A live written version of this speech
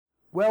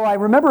Well, I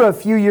remember a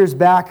few years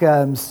back,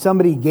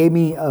 somebody gave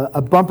me a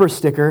bumper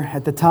sticker.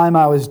 At the time,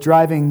 I was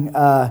driving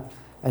a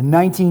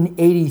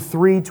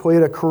 1983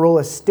 Toyota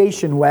Corolla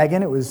station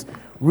wagon. It was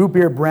root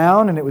beer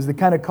brown, and it was the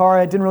kind of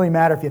car, it didn't really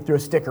matter if you threw a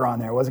sticker on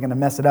there. It wasn't going to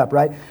mess it up,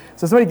 right?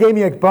 So somebody gave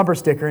me a bumper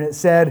sticker, and it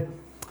said,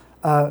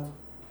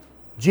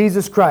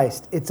 Jesus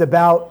Christ, it's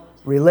about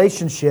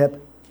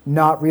relationship,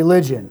 not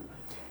religion.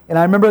 And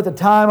I remember at the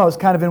time, I was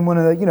kind of in one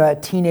of the,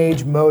 that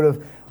teenage mode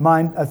of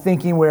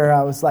thinking where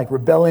I was like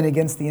rebelling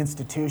against the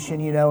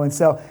institution, and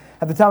so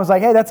at the time I was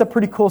like, hey, that's a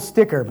pretty cool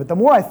sticker. But the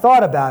more I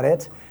thought about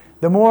it,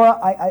 the more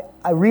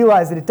I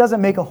realized that it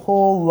doesn't make a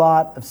whole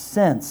lot of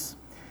sense.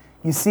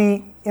 You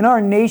see, in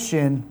our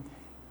nation,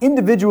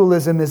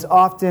 individualism is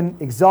often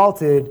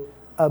exalted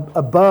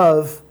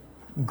above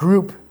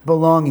group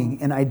belonging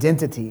and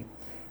identity.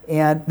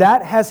 And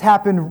that has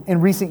happened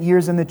in recent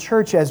years in the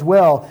church as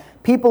well.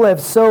 People have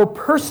so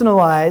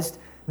personalized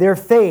their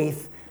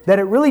faith that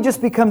it really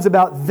just becomes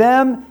about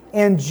them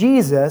and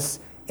Jesus,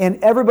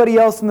 and everybody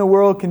else in the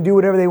world can do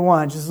whatever they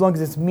want, just as long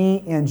as it's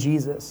me and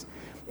Jesus.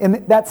 And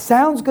that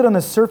sounds good on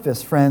the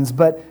surface, friends,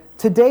 but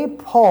today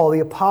Paul, the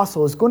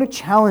apostle, is going to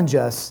challenge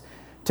us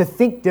to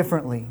think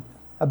differently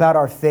about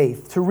our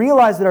faith, to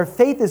realize that our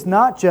faith is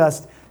not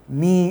just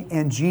me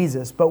and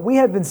Jesus, but we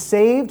have been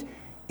saved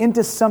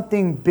into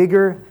something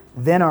bigger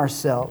than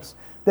ourselves.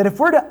 That if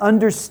we're to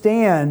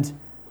understand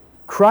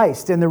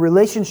Christ and the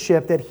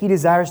relationship that He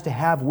desires to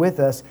have with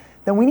us,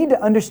 then we need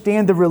to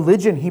understand the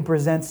religion He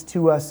presents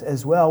to us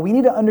as well. We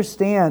need to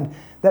understand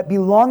that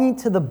belonging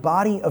to the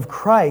body of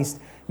Christ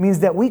means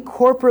that we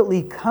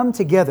corporately come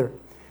together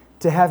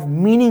to have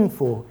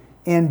meaningful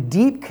and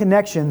deep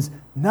connections,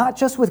 not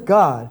just with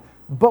God,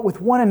 but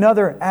with one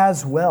another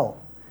as well.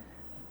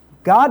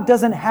 God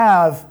doesn't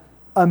have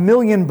a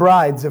million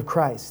brides of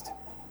Christ.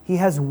 He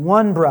has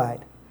one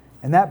bride.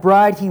 And that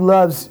bride He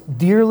loves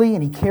dearly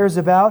and He cares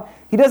about.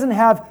 He doesn't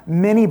have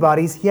many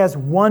bodies. He has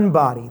one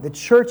body. The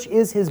church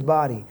is His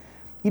body.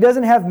 He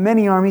doesn't have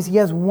many armies. He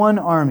has one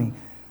army.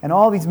 And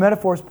all these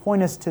metaphors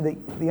point us to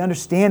the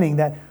understanding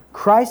that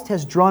Christ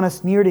has drawn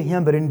us near to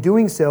Him, but in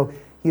doing so,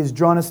 He has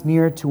drawn us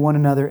near to one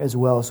another as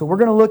well. So we're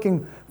going to look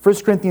in 1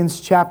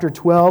 Corinthians chapter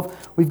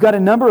 12. We've got a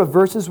number of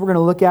verses we're going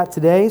to look at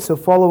today, so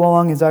follow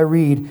along as I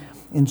read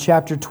in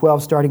chapter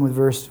 12, starting with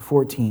verse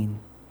 14.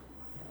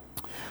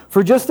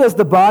 For just as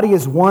the body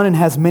is one and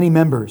has many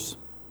members,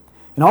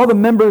 and all the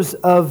members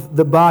of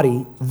the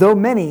body, though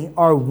many,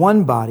 are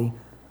one body,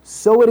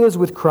 so it is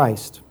with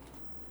Christ.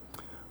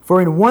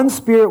 For in one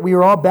Spirit we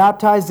are all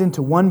baptized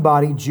into one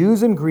body,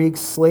 Jews and Greeks,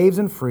 slaves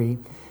and free,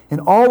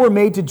 and all were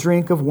made to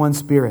drink of one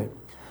Spirit.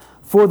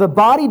 For the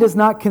body does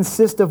not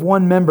consist of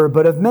one member,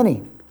 but of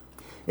many.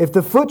 If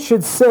the foot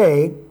should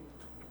say,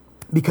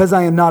 because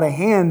I am not a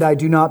hand, I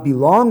do not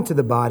belong to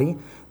the body,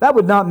 that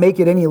would not make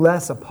it any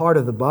less a part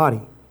of the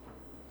body.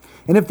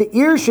 And if the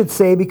ear should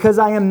say, because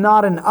I am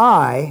not an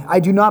eye, I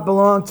do not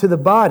belong to the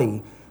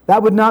body,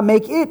 that would not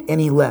make it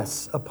any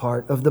less a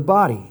part of the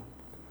body.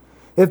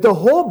 If the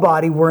whole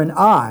body were an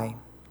eye,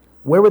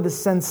 where would the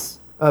sense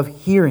of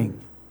hearing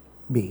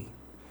be?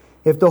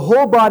 If the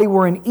whole body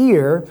were an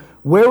ear,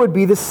 where would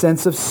be the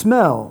sense of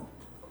smell?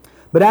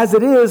 But as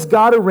it is,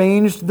 God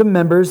arranged the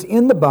members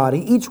in the body,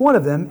 each one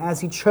of them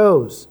as He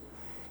chose.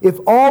 If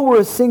all were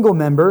a single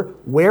member,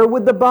 where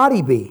would the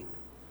body be?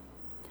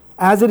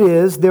 As it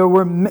is, there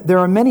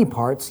are many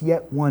parts,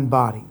 yet one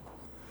body.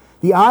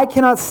 The eye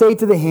cannot say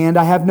to the hand,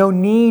 I have no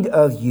need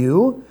of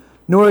you,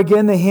 nor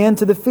again the hand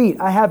to the feet,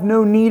 I have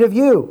no need of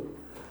you.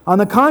 On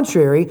the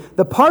contrary,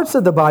 the parts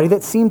of the body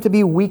that seem to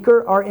be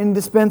weaker are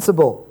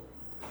indispensable.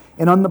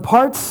 And on the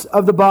parts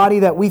of the body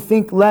that we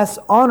think less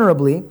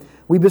honorably,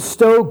 we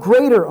bestow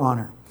greater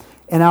honor.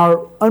 And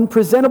our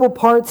unpresentable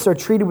parts are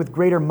treated with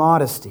greater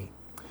modesty,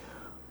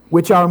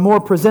 which our more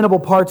presentable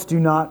parts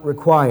do not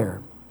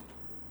require.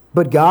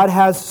 But God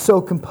has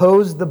so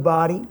composed the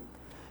body,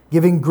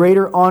 giving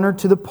greater honor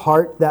to the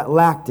part that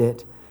lacked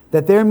it,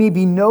 that there may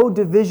be no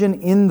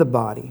division in the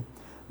body,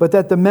 but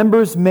that the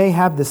members may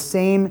have the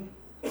same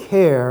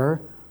care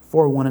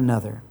for one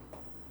another.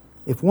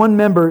 If one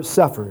member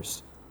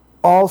suffers,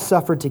 all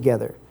suffer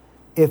together.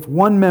 If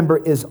one member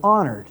is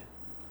honored,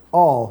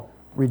 all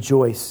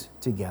rejoice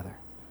together.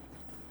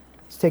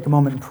 Let's take a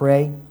moment and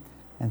pray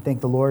and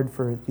thank the Lord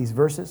for these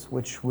verses,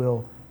 which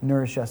will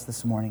nourish us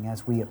this morning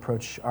as we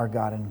approach our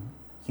God in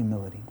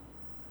humility.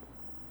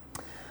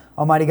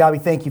 Almighty God, we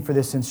thank You for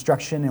this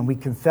instruction, and we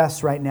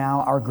confess right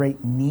now our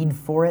great need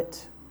for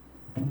it.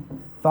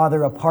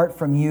 Father, apart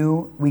from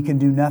You, we can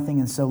do nothing,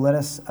 and so let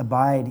us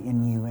abide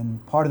in You.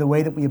 And part of the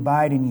way that we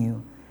abide in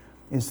You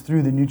is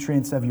through the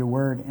nutrients of Your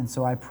Word. And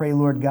so I pray,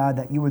 Lord God,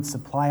 that You would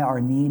supply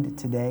our need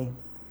today,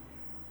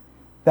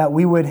 that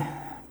we would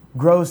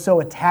grow so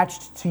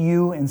attached to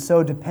You and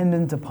so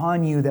dependent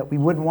upon You that we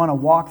wouldn't want to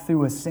walk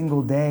through a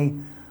single day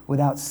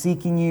without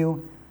seeking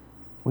You,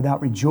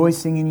 without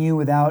rejoicing in You,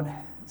 without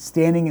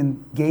standing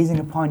and gazing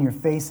upon Your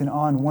face in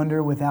awe and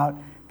wonder, without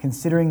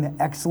considering the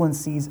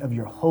excellencies of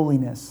Your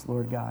holiness,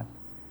 Lord God.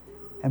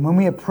 And when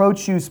we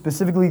approach You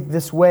specifically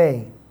this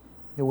way,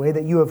 the way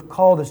that you have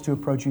called us to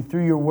approach you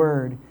through your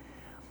word.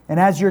 And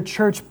as your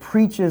church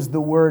preaches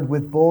the word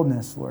with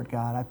boldness, Lord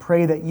God, I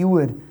pray that you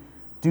would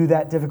do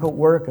that difficult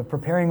work of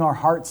preparing our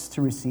hearts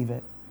to receive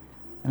it.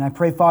 And I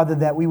pray, Father,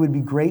 that we would be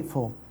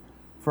grateful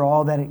for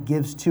all that it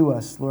gives to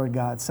us, Lord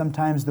God.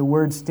 Sometimes the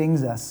word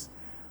stings us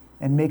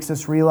and makes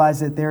us realize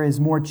that there is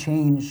more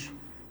change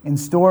in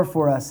store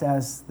for us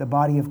as the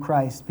body of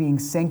Christ. Being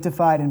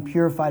sanctified and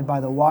purified by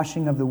the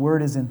washing of the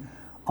word is an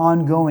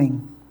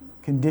ongoing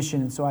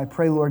condition. And so I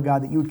pray, Lord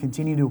God, that you would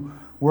continue to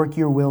work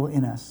your will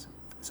in us.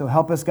 So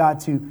help us, God,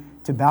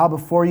 to bow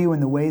before you in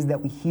the ways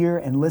that we hear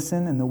and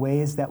listen, in the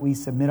ways that we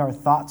submit our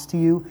thoughts to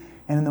you,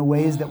 and in the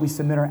ways that we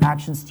submit our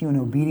actions to you in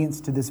obedience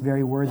to this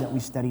very word that we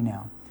study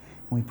now.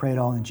 And we pray it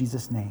all in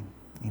Jesus' name.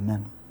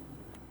 Amen.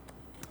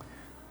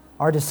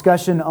 Our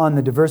discussion on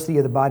the diversity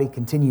of the body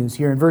continues.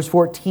 Here in verse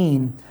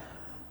 14,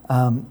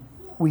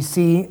 we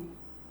see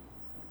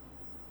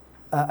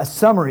a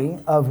summary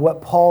of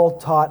what Paul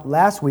taught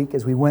last week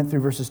as we went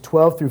through verses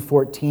 12 through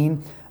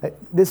 14.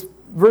 This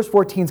verse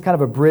 14 is kind of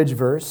a bridge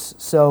verse,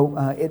 so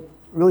it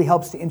really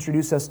helps to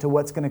introduce us to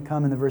what's going to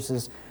come in the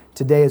verses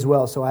today as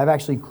well. So I've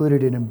actually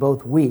included it in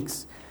both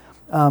weeks.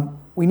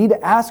 We need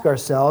to ask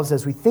ourselves,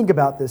 as we think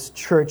about this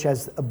church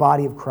as a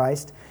body of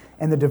Christ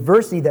and the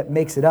diversity that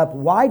makes it up,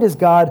 why does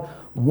God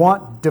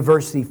want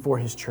diversity for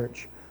his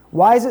church?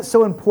 Why is it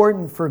so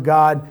important for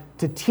God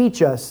to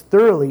teach us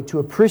thoroughly to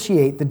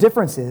appreciate the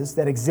differences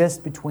that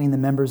exist between the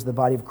members of the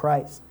body of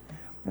Christ?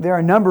 There are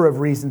a number of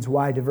reasons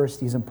why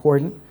diversity is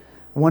important,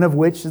 one of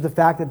which is the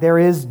fact that there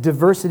is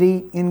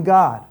diversity in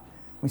God.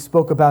 We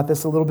spoke about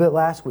this a little bit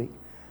last week.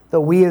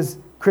 Though we as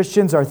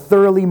Christians are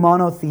thoroughly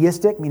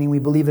monotheistic, meaning we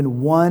believe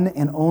in one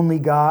and only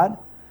God,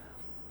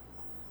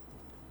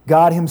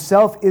 God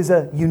himself is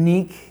a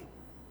unique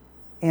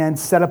and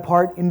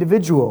set-apart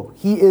individual.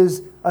 He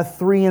is a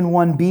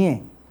three-in-one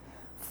being,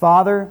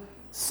 Father,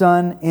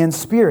 Son, and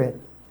Spirit,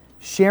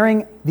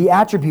 sharing the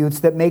attributes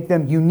that make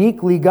them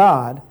uniquely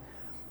God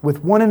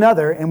with one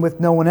another and with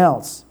no one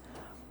else.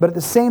 But at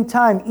the same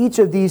time, each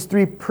of these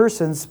three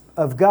persons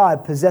of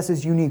God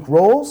possesses unique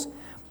roles,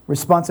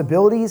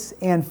 responsibilities,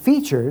 and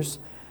features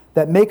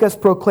that make us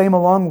proclaim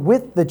along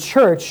with the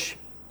church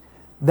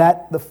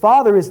that the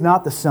Father is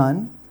not the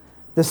Son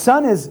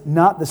is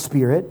not the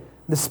Spirit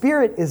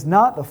is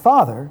not the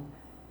Father,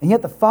 and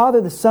yet the Father,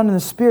 the Son, and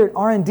the Spirit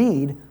are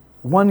indeed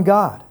one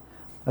God,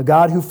 a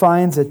God who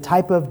finds a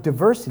type of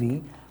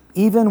diversity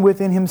even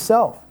within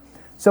himself.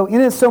 So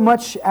in as so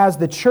much as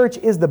the church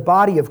is the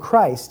body of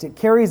Christ, it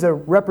carries a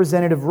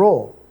representative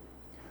role.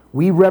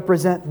 We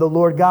represent the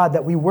Lord God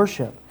that we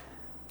worship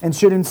and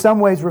should in some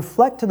ways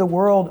reflect to the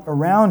world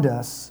around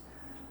us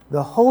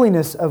the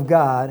holiness of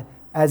God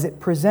as it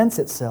presents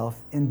itself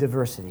in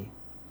diversity.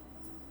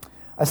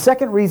 A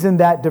second reason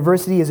that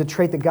diversity is a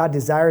trait that God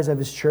desires of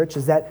his church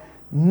is that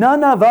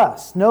none of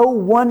us, no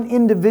one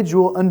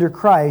individual under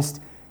Christ,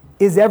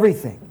 is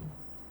everything.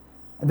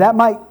 That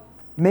might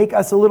make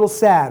us a little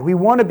sad. We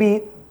want to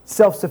be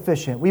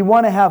self-sufficient. We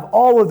want to have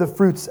all of the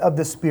fruits of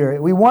the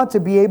Spirit. We want to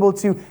be able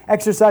to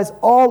exercise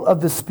all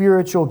of the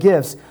spiritual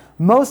gifts.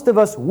 Most of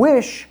us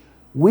wish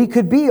we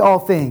could be all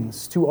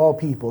things to all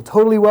people,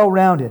 totally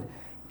well-rounded,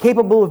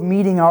 capable of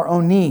meeting our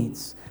own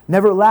needs,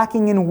 never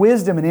lacking in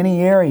wisdom in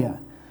any area,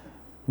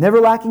 never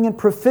lacking in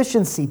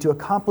proficiency to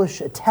accomplish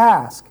a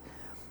task,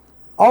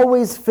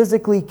 always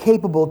physically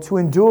capable to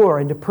endure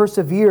and to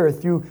persevere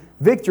through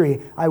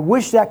victory. I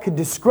wish that could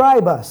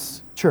describe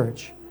us,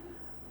 church.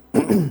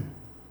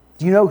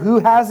 Do you know who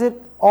has it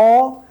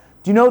all?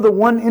 Do you know the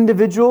one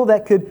individual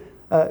that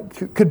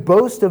could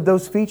boast of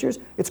those features?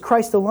 It's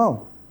Christ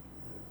alone,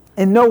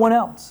 and no one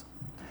else.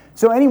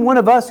 So any one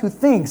of us who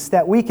thinks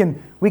that we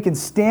can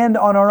stand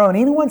on our own,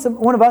 any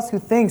one of us who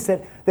thinks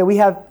that we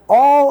have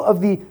all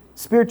of the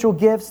spiritual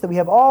gifts, that we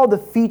have all the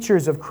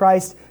features of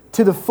Christ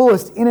to the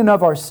fullest in and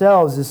of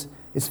ourselves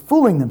is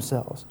fooling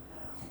themselves.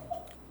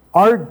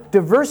 Our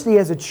diversity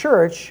as a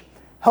church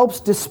helps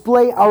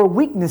display our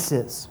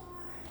weaknesses.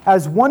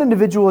 As one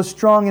individual is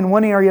strong in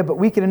one area but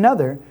weak in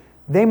another,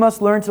 they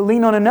must learn to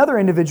lean on another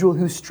individual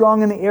who's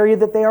strong in the area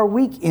that they are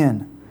weak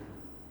in.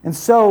 And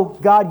so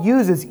God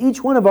uses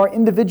each one of our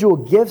individual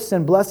gifts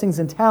and blessings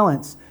and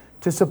talents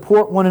to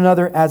support one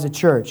another as a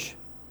church.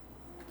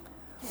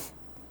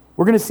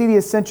 We're going to see the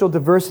essential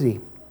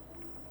diversity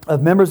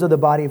of members of the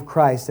body of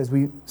Christ as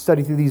we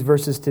study through these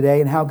verses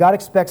today, and how God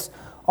expects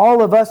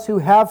all of us who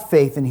have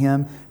faith in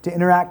him to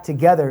interact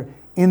together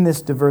in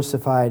this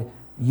diversified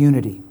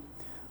unity.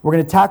 We're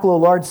going to tackle a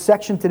large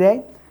section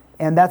today,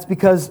 and that's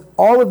because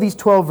all of these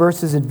 12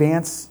 verses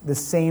advance the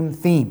same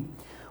theme.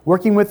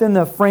 Working within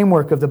the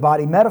framework of the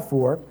body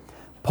metaphor,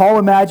 Paul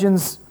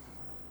imagines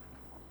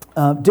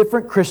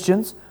different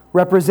Christians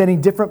representing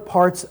different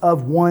parts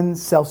of one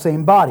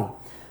selfsame body.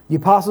 The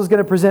apostle is going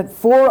to present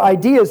 4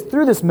 ideas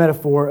through this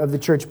metaphor of the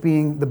church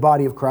being the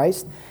body of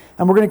Christ,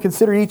 and we're going to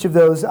consider each of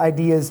those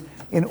ideas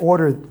in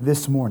order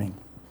this morning.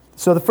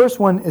 So the first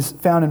one is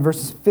found in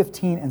verses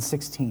 15 and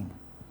 16.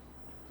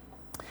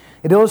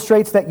 It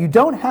illustrates that you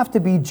don't have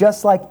to be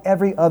just like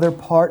every other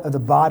part of the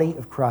body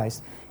of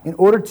Christ in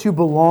order to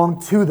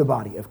belong to the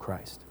body of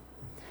Christ.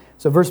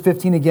 So verse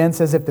 15 again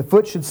says, if the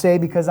foot should say,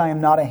 because I am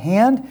not a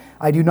hand,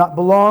 I do not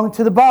belong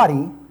to the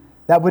body,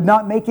 that would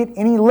not make it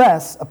any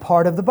less a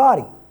part of the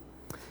body.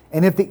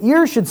 And if the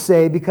ear should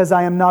say, because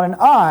I am not an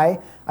eye,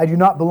 I do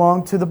not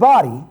belong to the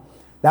body,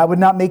 that would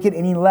not make it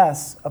any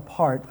less a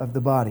part of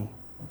the body.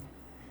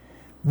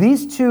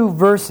 These two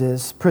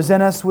verses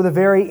present us with a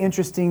very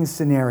interesting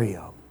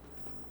scenario.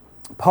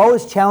 Paul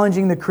is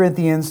challenging the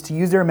Corinthians to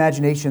use their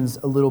imaginations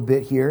a little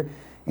bit here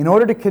in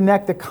order to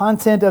connect the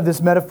content of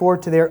this metaphor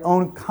to their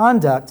own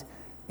conduct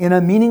in a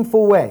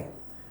meaningful way.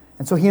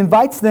 And so he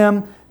invites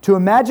them to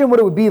imagine what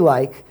it would be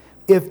like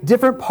if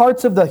different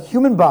parts of the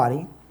human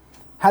body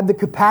had the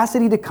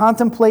capacity to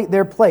contemplate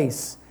their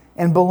place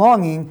and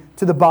belonging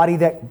to the body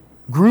that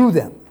grew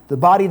them, the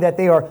body that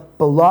they are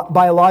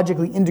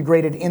biologically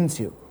integrated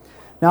into.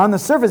 Now, on the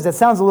surface, that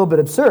sounds a little bit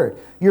absurd.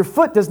 Your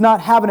foot does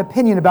not have an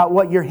opinion about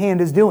what your hand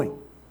is doing.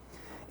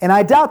 And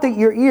I doubt that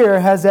your ear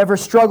has ever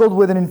struggled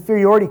with an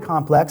inferiority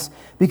complex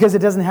because it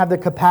doesn't have the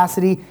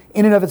capacity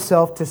in and of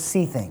itself to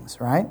see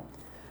things, right?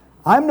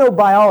 I'm no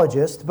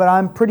biologist, but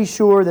I'm pretty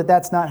sure that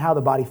that's not how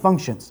the body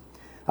functions.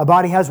 A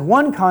body has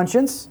one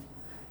conscience,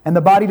 and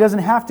the body doesn't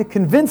have to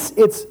convince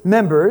its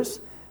members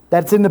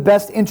that it's in the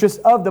best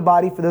interest of the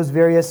body for those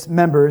various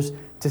members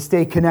to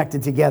stay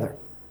connected together.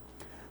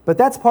 But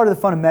that's part of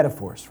the fun of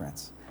metaphors,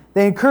 friends.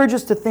 They encourage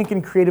us to think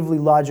in creatively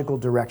logical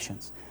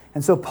directions.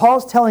 And so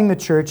Paul's telling the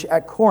church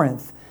at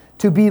Corinth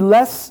to be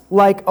less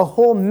like a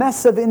whole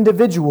mess of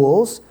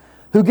individuals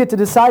who get to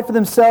decide for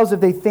themselves if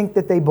they think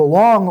that they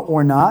belong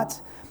or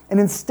not, and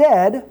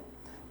instead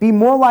be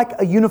more like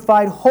a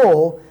unified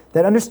whole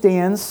that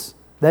understands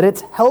that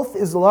its health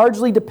is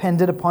largely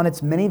dependent upon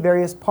its many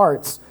various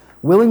parts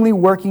willingly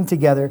working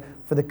together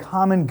for the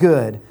common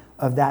good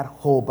of that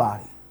whole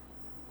body.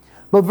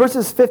 But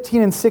verses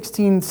 15 and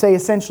 16 say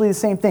essentially the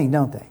same thing,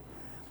 don't they?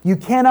 You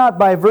cannot,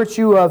 by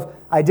virtue of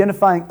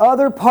identifying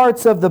other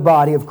parts of the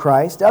body of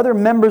Christ, other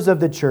members of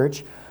the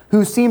church,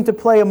 who seem to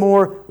play a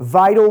more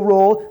vital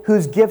role,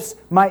 whose gifts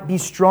might be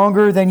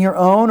stronger than your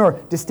own or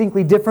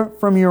distinctly different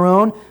from your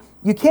own,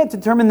 you can't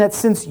determine that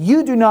since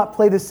you do not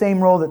play the same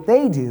role that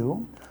they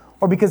do,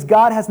 or because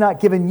God has not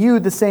given you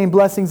the same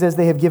blessings as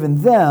they have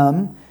given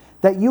them,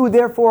 that you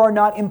therefore are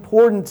not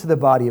important to the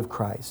body of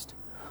Christ,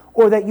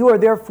 or that you are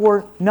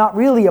therefore not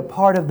really a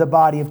part of the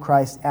body of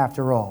Christ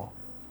after all.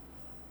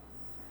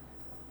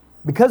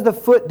 Because the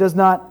foot does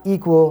not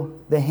equal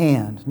the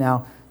hand.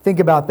 Now, think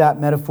about that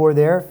metaphor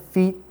there.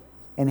 Feet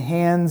and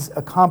hands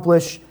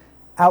accomplish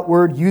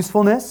outward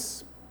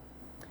usefulness.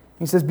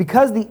 He says,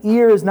 because the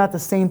ear is not the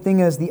same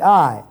thing as the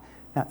eye.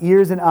 Now,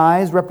 ears and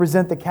eyes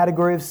represent the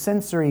category of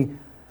sensory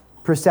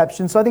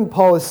perception. So I think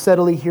Paul is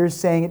subtly here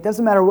saying it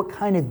doesn't matter what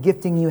kind of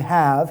gifting you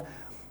have,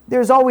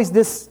 there's always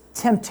this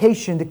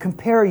temptation to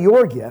compare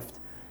your gift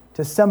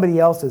to somebody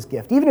else's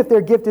gift. Even if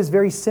their gift is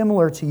very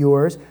similar to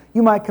yours,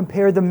 you might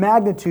compare the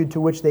magnitude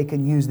to which they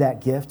can use that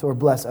gift or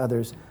bless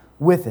others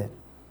with it.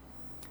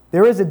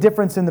 There is a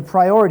difference in the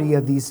priority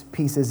of these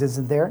pieces,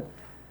 isn't there?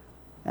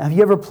 Have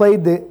you ever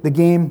played the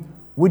game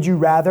Would You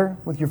Rather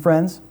with your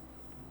friends?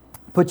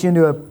 Put you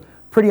into a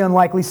pretty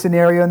unlikely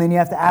scenario, and then you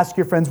have to ask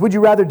your friends, would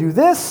you rather do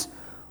this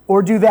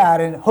or do that?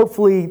 And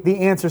hopefully the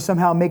answer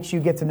somehow makes you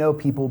get to know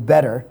people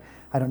better.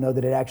 I don't know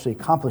that it actually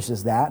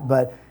accomplishes that,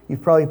 but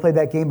you've probably played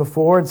that game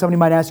before, and somebody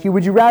might ask you,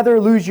 would you rather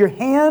lose your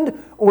hand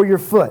or your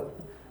foot?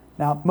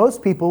 Now,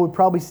 most people would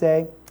probably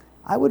say,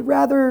 I would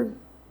rather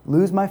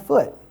lose my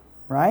foot,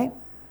 right?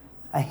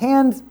 A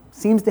hand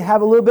seems to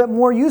have a little bit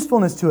more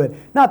usefulness to it.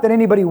 Not that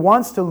anybody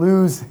wants to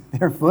lose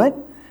their foot,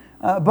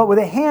 but with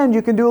a hand,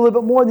 you can do a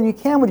little bit more than you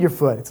can with your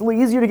foot. It's a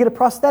little easier to get a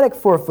prosthetic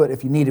for a foot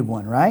if you needed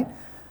one, right?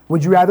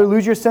 Would you rather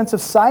lose your sense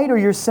of sight or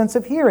your sense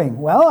of hearing?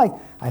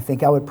 Well, I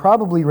think I would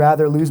probably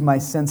rather lose my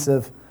sense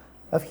of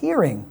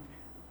hearing,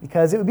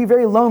 because it would be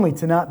very lonely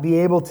to not be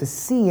able to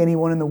see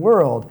anyone in the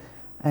world.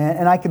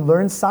 And I could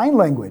learn sign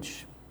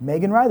language.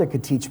 Megan Ryther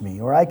could teach me.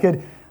 Or I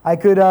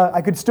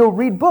could still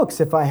read books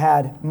if I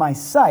had my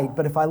sight.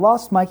 But if I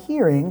lost my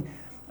hearing,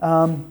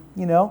 I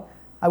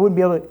wouldn't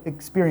be able to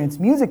experience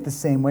music the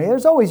same way.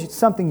 There's always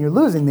something you're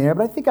losing there,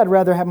 but I think I'd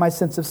rather have my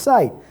sense of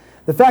sight.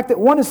 The fact that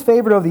one is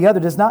favored over the other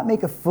does not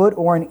make a foot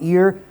or an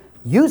ear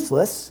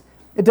useless.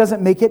 It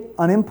doesn't make it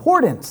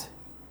unimportant.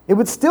 It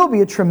would still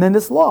be a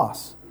tremendous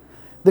loss.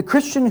 The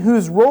Christian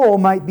whose role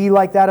might be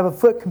like that of a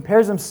foot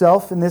compares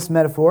himself, in this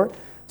metaphor,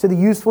 to the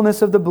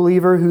usefulness of the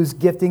believer whose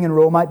gifting and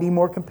role might be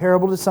more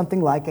comparable to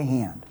something like a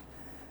hand.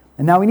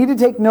 And now we need to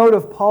take note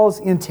of Paul's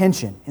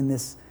intention in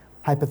this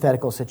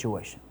hypothetical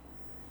situation.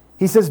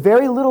 He says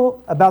very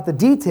little about the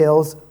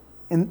details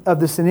of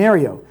the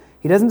scenario.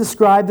 He doesn't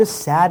describe the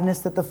sadness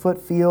that the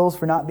foot feels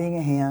for not being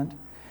a hand.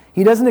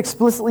 He doesn't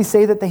explicitly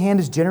say that the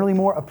hand is generally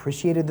more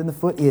appreciated than the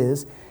foot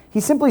is. He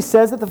simply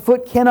says that the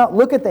foot cannot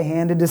look at the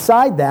hand and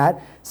decide that,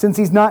 since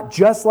he's not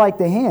just like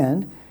the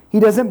hand,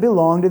 he doesn't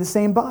belong to the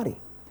same body.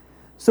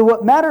 So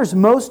what matters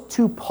most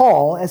to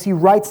Paul as he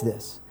writes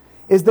this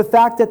is the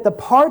fact that the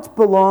parts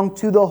belong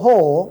to the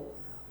whole,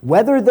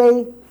 whether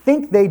they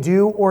think they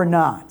do or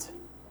not.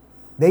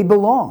 They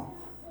belong.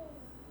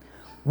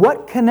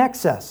 What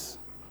connects us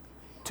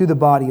to the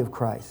body of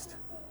Christ?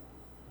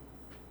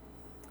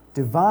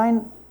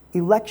 Divine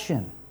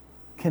election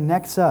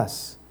connects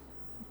us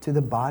to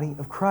the body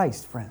of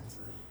Christ, friends.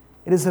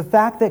 It is the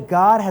fact that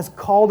God has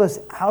called us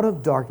out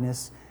of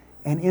darkness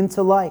and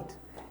into light.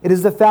 It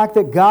is the fact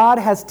that God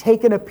has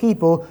taken a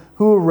people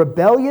who are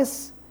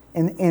rebellious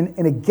and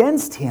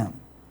against Him,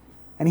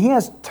 and He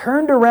has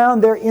turned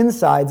around their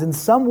insides in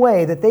some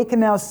way that they can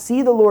now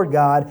see the Lord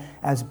God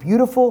as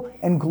beautiful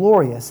and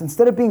glorious.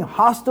 Instead of being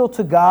hostile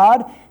to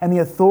God and the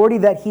authority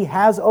that He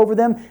has over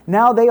them,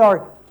 now they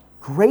are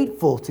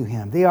grateful to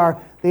Him. They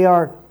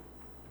are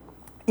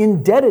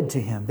indebted to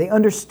Him. They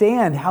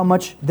understand how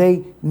much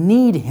they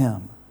need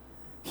Him.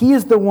 He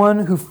is the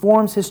one who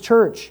forms His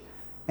church,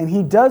 and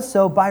He does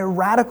so by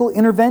radical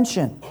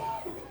intervention.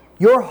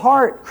 Your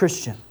heart,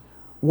 Christian,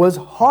 was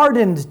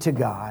hardened to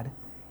God,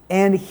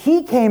 and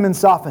He came and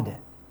softened it.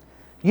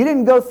 You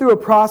didn't go through a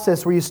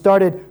process where you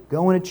started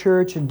going to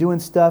church and doing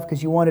stuff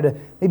because you wanted to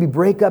maybe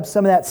break up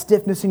some of that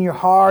stiffness in your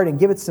heart and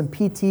give it some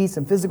PT,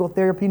 some physical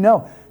therapy.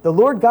 No, the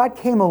Lord God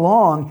came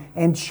along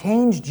and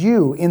changed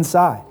you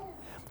inside.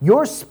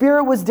 Your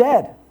spirit was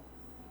dead,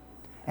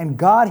 and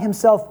God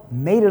Himself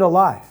made it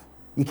alive.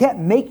 You can't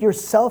make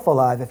yourself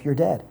alive if you're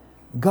dead.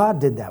 God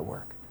did that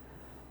work.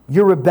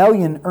 Your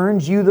rebellion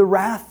earned you the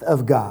wrath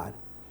of God,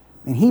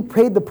 and He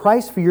paid the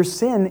price for your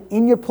sin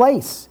in your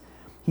place.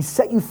 He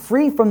set you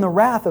free from the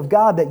wrath of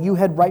God that you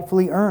had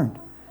rightfully earned.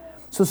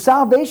 So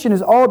salvation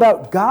is all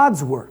about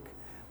God's work,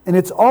 and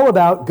it's all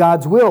about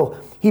God's will.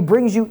 He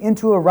brings you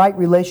into a right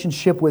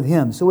relationship with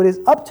Him. So it is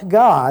up to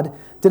God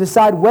to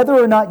decide whether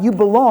or not you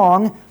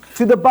belong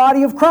to the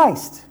body of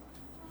Christ.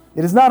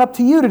 It is not up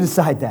to you to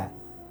decide that.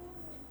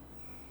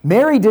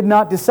 Mary did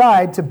not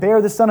decide to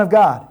bear the Son of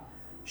God.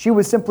 She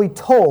was simply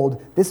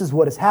told, this is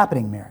what is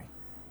happening, Mary.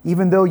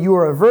 Even though you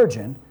are a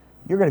virgin,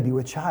 you're going to be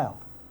with child,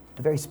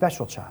 a very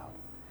special child.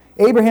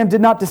 Abraham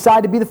did not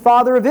decide to be the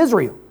father of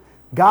Israel.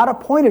 God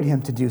appointed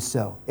him to do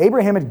so.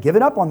 Abraham had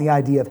given up on the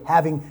idea of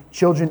having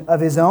children of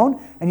his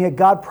own, and yet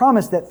God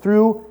promised that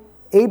through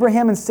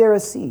Abraham and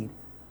Sarah's seed,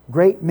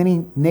 great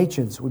many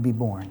nations would be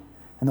born,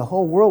 and the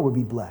whole world would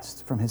be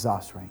blessed from his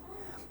offspring.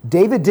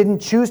 David didn't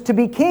choose to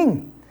be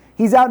king.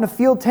 He's out in the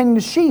field tending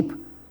the sheep,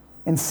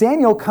 and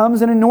Samuel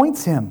comes and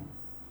anoints him.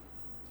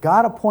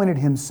 God appointed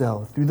him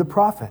so through the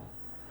prophet.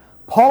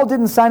 Paul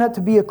didn't sign up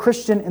to be a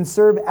Christian and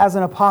serve as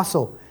an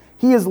apostle.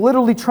 He is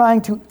literally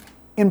trying to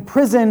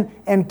imprison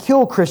and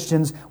kill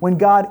Christians when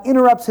God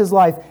interrupts his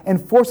life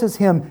and forces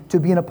him to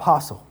be an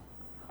apostle.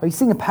 Are you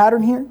seeing a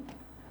pattern here?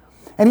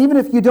 And even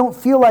if you don't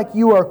feel like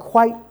you are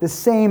quite the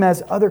same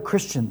as other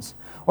Christians,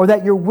 or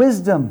that your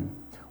wisdom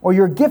or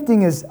your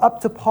gifting is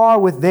up to par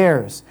with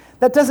theirs,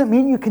 that doesn't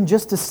mean you can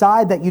just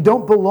decide that you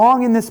don't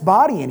belong in this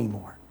body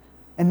anymore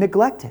and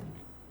neglect it.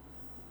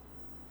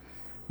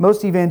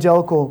 Most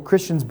evangelical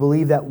Christians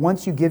believe that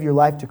once you give your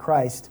life to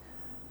Christ,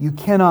 you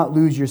cannot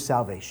lose your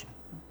salvation.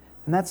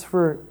 And that's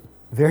for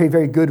very,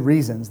 very good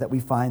reasons that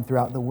we find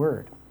throughout the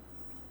Word.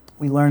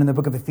 We learn in the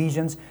book of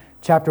Ephesians,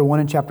 chapter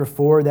 1 and chapter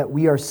 4, that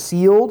we are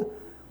sealed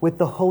with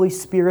the Holy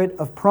Spirit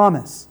of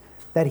promise,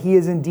 that He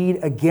is indeed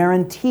a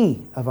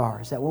guarantee of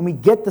ours, that when we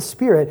get the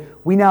Spirit,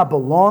 we now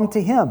belong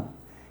to Him.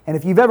 And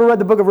if you've ever read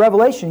the book of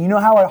Revelation, you know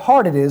how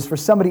hard it is for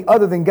somebody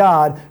other than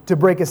God to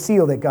break a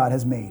seal that God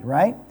has made,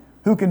 right?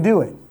 Who can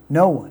do it?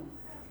 No one.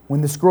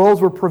 When the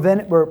scrolls were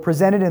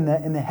presented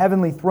in the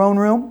heavenly throne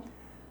room,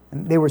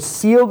 and they were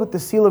sealed with the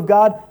seal of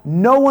God,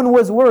 no one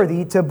was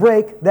worthy to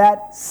break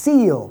that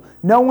seal.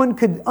 No one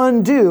could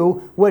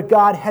undo what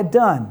God had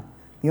done.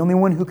 The only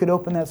one who could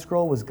open that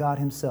scroll was God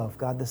Himself,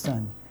 God the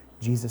Son,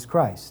 Jesus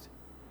Christ.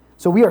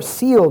 So we are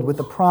sealed with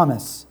the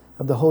promise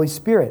of the Holy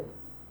Spirit.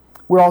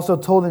 We're also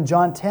told in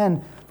John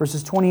 10,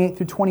 verses 28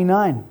 through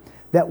 29,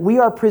 that we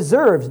are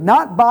preserved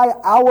not by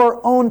our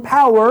own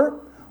power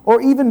or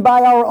even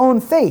by our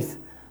own faith,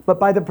 but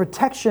by the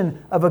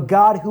protection of a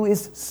God who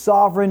is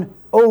sovereign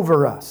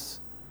over us.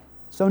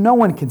 So no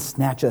one can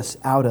snatch us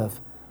out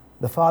of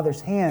the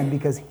Father's hand,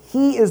 because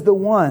He is the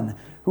one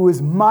who is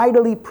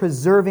mightily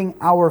preserving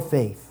our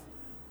faith.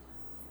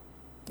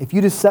 If you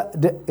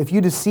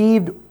are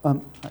deceived,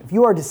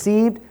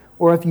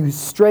 or if you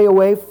stray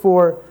away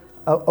for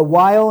a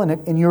while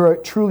and you're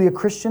truly a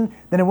Christian,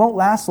 then it won't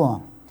last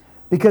long,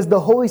 because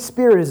the Holy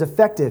Spirit is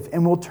effective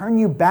and will turn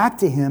you back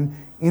to Him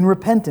in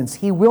repentance.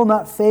 He will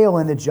not fail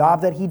in the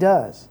job that He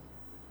does.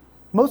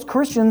 Most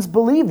Christians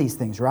believe these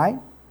things, right?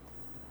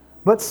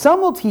 But some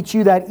will teach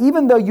you that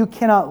even though you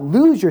cannot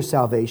lose your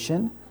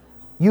salvation,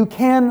 you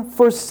can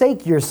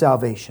forsake your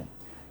salvation.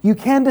 You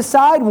can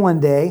decide one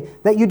day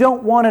that you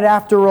don't want it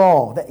after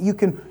all, that you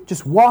can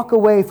just walk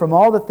away from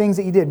all the things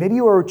that you did. Maybe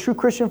you were a true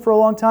Christian for a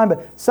long time,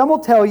 but some will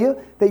tell you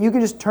that you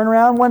can just turn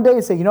around one day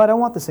and say, you know, I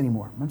don't want this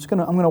anymore. I'm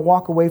going to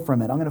walk away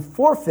from it. I'm going to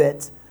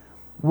forfeit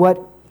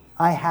what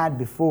I had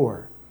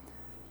before.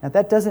 Now,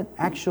 that doesn't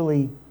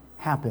actually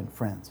happen,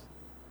 friends.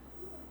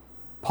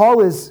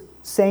 Paul is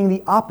saying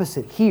the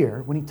opposite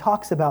here when he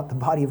talks about the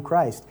body of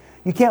Christ.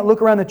 You can't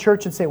look around the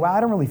church and say, well,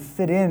 I don't really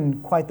fit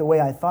in quite the way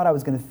I thought I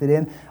was going to fit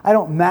in. I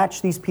don't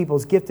match these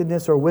people's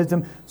giftedness or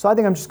wisdom, so I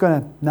think I'm just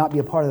going to not be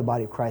a part of the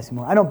body of Christ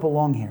anymore. I don't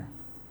belong here.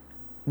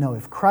 No,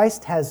 if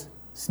Christ has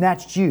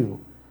snatched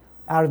you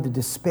out of the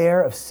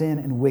despair of sin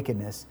and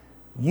wickedness,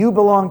 you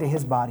belong to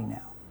His body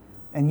now.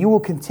 And you will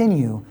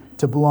continue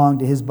to belong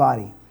to His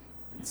body.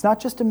 It's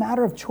not just a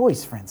matter of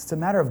choice, friends. It's a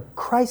matter of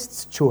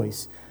Christ's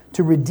choice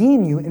to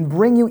redeem you and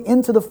bring you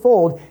into the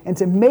fold and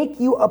to make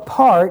you a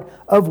part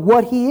of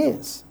what He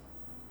is.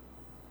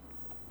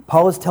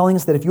 Paul is telling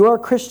us that if you are a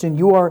Christian,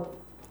 you are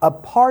a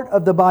part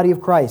of the body of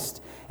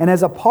Christ. And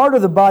as a part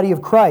of the body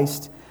of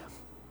Christ,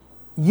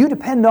 you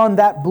depend on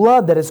that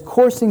blood that is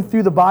coursing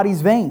through the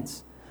body's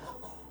veins.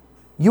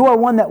 You are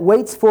one that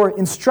waits for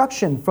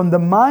instruction from the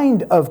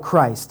mind of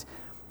Christ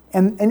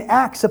and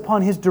acts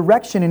upon His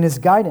direction and His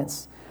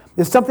guidance.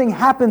 If something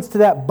happens to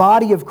that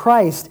body of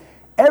Christ,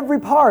 every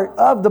part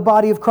of the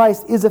body of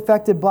Christ is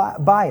affected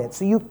by it.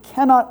 So you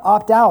cannot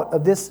opt out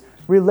of this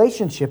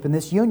relationship and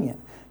this union.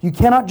 You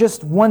cannot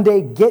just one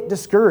day get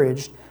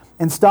discouraged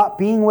and stop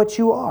being what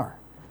you are,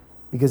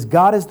 because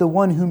God is the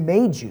one who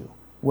made you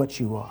what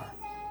you are.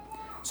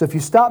 So if you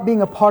stop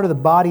being a part of the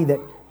body that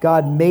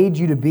God made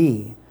you to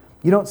be,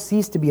 you don't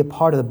cease to be a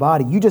part of the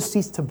body. You just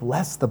cease to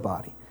bless the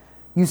body.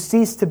 You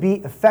cease to be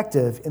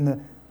effective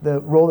in the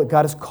role that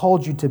God has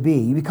called you to be.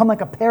 You become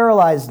like a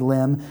paralyzed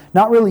limb,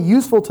 not really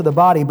useful to the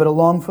body, but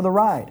along for the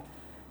ride.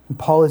 And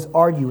Paul is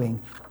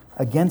arguing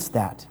against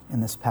that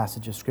in this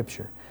passage of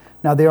Scripture.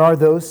 Now, there are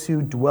those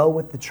who dwell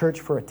with the church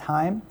for a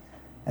time,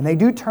 and they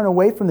do turn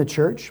away from the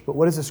church, but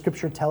what does the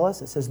Scripture tell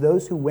us? It says,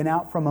 those who went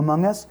out from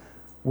among us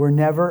were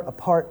never a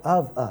part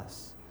of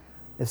us.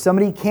 If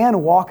somebody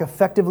can walk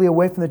effectively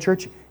away from the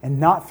church and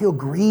not feel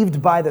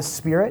grieved by the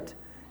Spirit,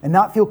 and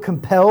not feel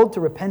compelled to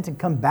repent and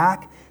come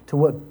back to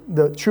what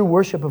the true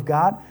worship of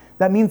God,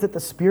 that means that the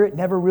Spirit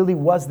never really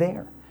was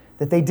there,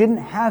 that they didn't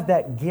have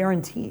that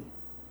guarantee.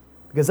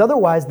 Because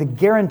otherwise, the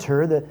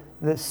guarantor,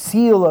 the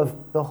seal of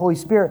the Holy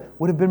Spirit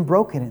would have been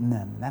broken in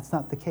them. And that's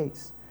not the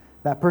case.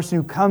 That person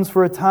who comes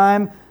for a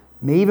time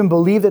may even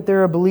believe that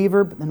they're a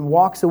believer, but then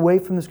walks away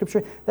from the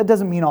Scripture. That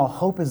doesn't mean all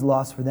hope is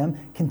lost for them.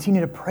 Continue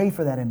to pray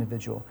for that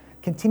individual.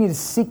 Continue to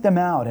seek them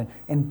out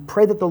and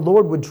pray that the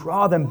Lord would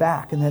draw them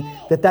back, and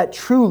that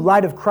true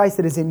light of Christ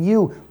that is in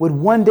you would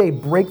one day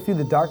break through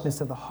the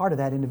darkness of the heart of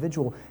that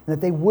individual, and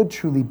that they would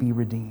truly be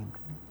redeemed.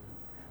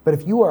 But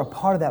if you are a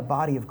part of that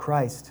body of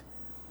Christ,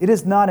 it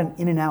is not an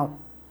in and out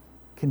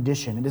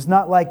condition. It is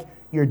not like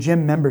your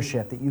gym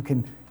membership that you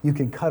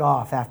can cut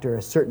off after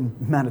a certain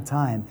amount of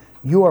time.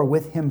 You are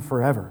with Him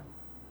forever.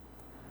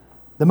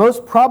 The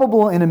most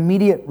probable and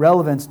immediate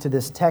relevance to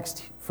this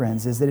text,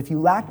 friends, is that if you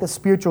lack the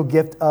spiritual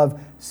gift of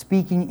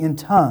speaking in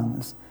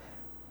tongues,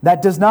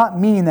 that does not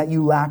mean that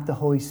you lack the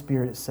Holy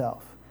Spirit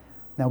itself.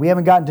 Now, we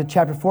haven't gotten to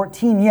chapter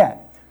 14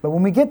 yet, but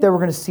when we get there, we're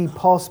going to see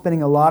Paul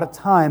spending a lot of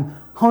time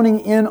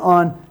honing in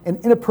on an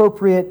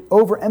inappropriate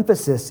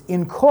overemphasis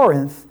in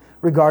Corinth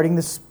regarding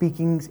the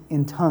speaking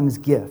in tongues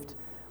gift.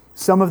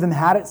 Some of them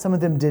had it, some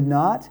of them did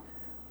not,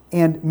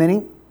 and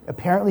many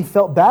apparently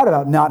felt bad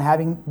about not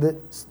having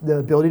the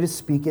ability to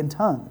speak in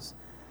tongues.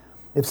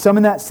 If some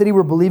in that city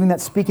were believing that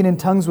speaking in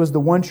tongues was the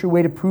one true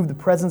way to prove the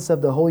presence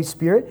of the Holy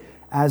Spirit,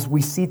 as we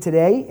see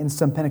today in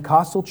some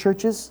Pentecostal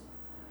churches,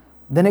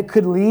 then it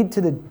could lead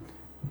to the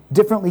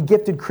differently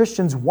gifted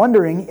Christians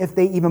wondering if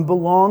they even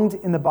belonged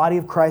in the body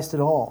of Christ at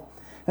all.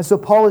 And so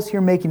Paul is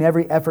here making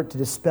every effort to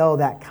dispel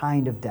that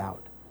kind of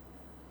doubt.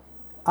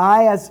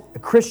 I, as a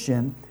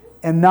Christian,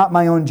 am not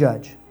my own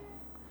judge.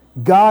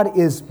 God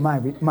is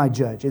my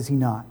judge, is He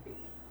not?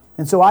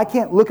 And so I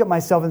can't look at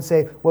myself and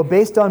say, well,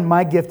 based on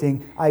my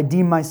gifting, I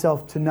deem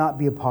myself to not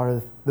be a part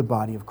of the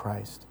body of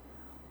Christ.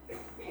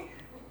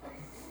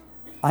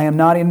 I am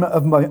not in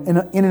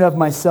and of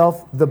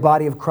myself the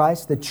body of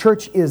Christ. The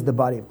church is the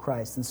body of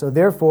Christ. And so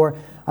therefore,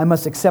 I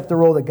must accept the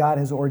role that God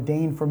has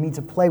ordained for me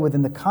to play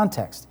within the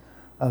context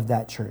of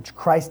that church.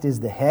 Christ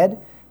is the head.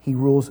 He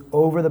rules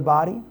over the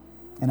body,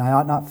 and I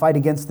ought not fight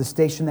against the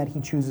station that He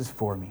chooses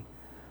for me.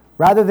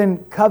 Rather than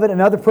covet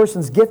another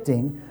person's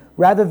gifting,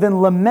 rather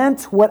than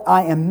lament what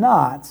I am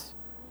not,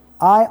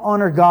 I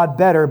honor God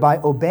better by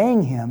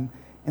obeying Him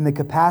in the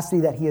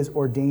capacity that He has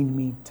ordained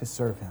me to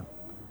serve Him.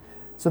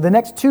 So the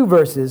next two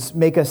verses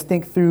make us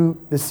think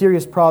through the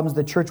serious problems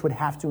the church would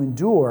have to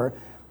endure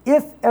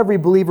if every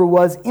believer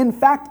was, in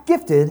fact,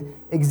 gifted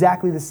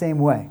exactly the same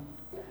way.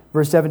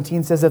 Verse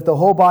 17 says, if the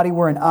whole body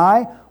were an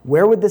eye,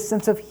 where would the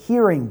sense of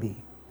hearing be?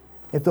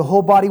 If the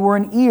whole body were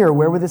an ear,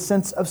 where would the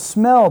sense of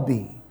smell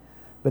be?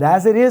 But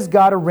as it is,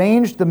 God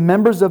arranged the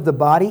members of the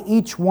body,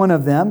 each one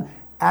of them,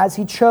 as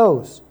He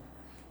chose.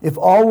 If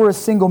all were a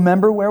single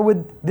member, where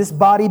would this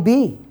body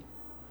be?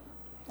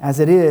 As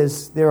it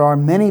is, there are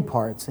many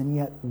parts and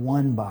yet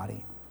one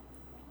body.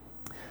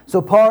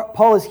 So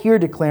Paul is here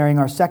declaring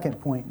our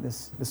second point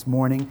this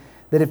morning,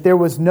 that if there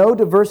was no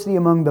diversity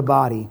among the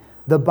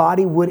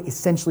body would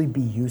essentially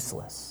be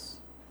useless.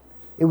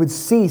 It would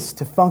cease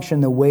to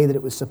function the way that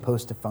it was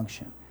supposed to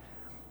function.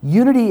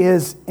 Unity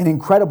is an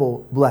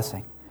incredible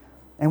blessing.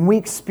 And we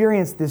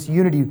experience this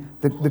unity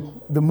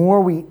the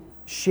more we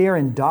share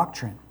in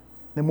doctrine,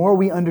 the more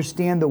we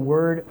understand the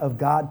Word of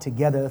God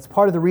together. That's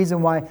part of the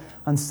reason why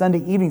on Sunday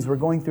evenings we're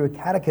going through a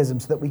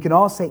catechism, so that we can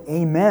all say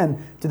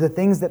amen to the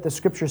things that the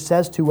Scripture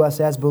says to us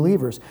as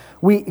believers.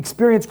 We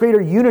experience greater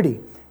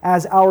unity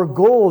as our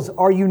goals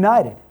are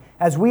united.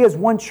 As we as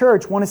one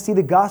church want to see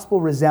the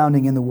gospel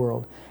resounding in the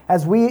world.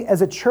 As we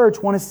as a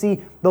church want to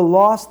see the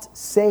lost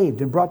saved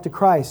and brought to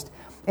Christ.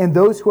 And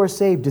those who are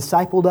saved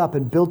discipled up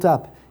and built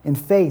up in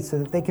faith so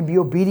that they can be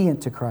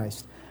obedient to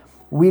Christ.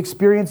 We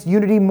experience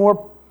unity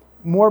more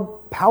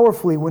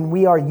powerfully when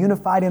we are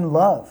unified in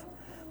love.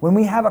 When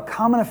we have a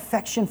common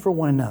affection for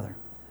one another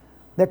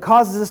that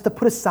causes us to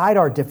put aside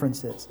our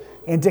differences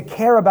and to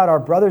care about our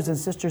brothers and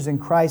sisters in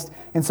Christ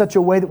in such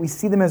a way that we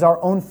see them as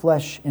our own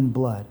flesh and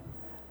blood.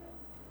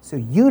 So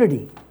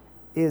unity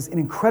is an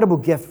incredible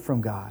gift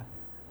from God.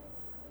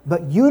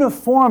 But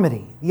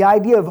uniformity, the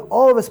idea of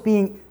all of us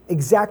being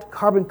exact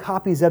carbon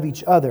copies of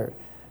each other,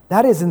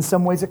 that is in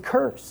some ways a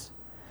curse.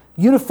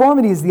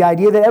 Uniformity is the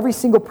idea that every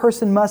single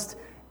person must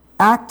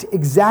act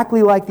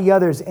exactly like the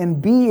others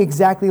and be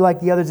exactly like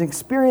the others,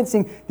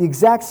 experiencing the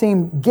exact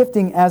same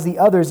gifting as the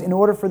others in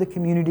order for the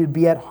community to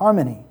be at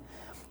harmony.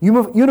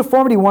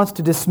 Uniformity wants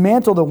to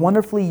dismantle the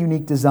wonderfully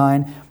unique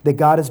design that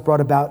God has brought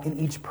about in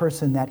each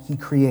person that He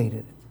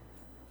created.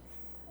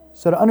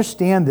 So to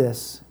understand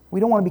this,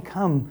 we don't want to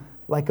become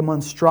like a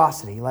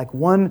monstrosity, like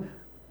one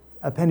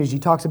appendage. He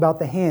talks about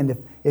the hand.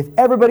 If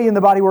everybody in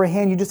the body were a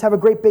hand, you just have a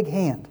great big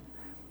hand.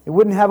 It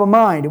wouldn't have a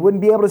mind. It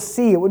wouldn't be able to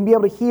see. It wouldn't be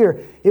able to hear.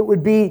 It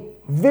would be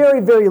very,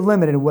 very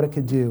limited in what it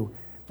could do.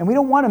 And we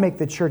don't want to make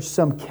the church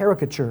some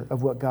caricature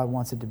of what God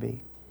wants it to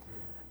be.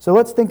 So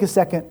let's think a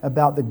second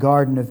about the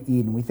Garden of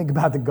Eden. We think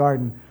about the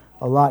garden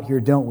a lot here,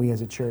 don't we,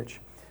 as a church?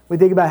 We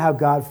think about how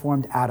God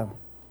formed Adam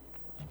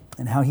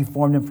and how He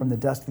formed him from the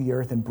dust of the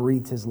earth and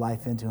breathed His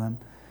life into him.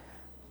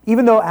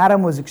 Even though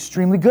Adam was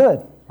extremely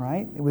good,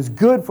 right? It was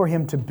good for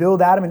him to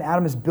build Adam, and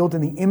Adam is built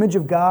in the image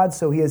of God,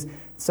 so he is in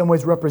some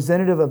ways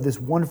representative of this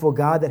wonderful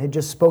God that had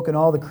just spoken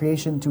all the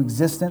creation into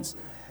existence.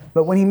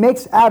 But when He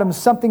makes Adam,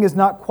 something is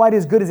not quite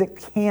as good as it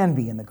can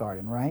be in the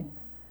garden, right?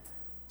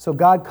 So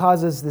God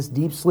causes this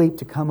deep sleep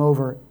to come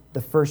over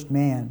the first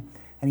man,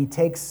 and He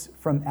takes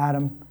from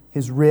Adam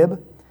his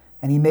rib,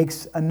 and He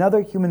makes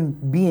another human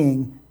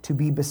being to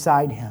be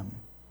beside him.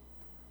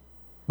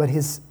 But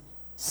his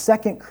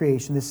second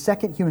creation, the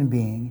second human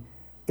being,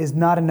 is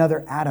not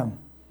another Adam.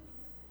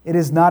 It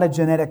is not a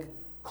genetic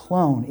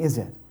clone, is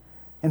it?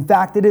 In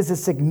fact, it is a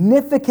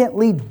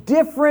significantly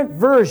different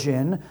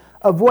version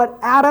of what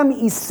Adam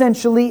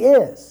essentially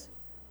is.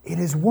 It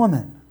is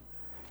woman.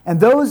 And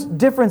those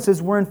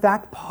differences were in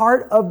fact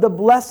part of the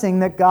blessing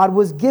that God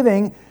was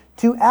giving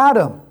to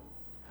Adam.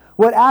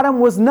 What Adam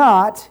was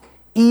not,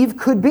 Eve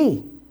could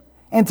be.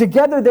 And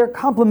together their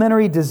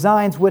complementary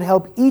designs would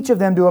help each of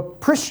them to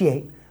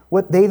appreciate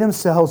what they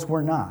themselves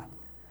were not.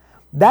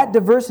 That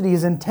diversity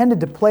is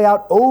intended to play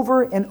out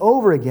over and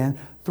over again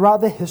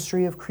throughout the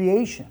history of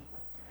creation.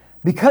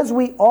 Because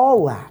we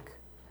all lack,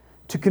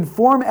 to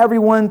conform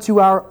everyone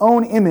to our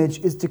own image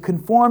is to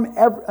conform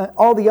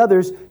all the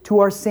others to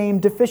our same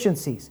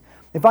deficiencies.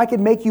 If I could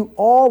make you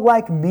all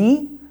like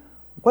me,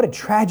 what a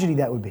tragedy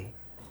that would be.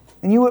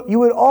 And you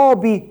would all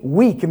be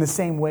weak in the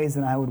same ways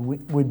that I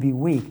would be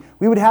weak.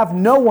 We would have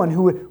no one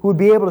who would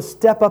be able to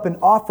step up and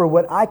offer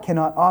what I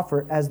cannot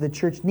offer as the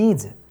church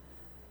needs it.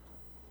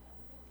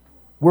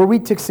 Were we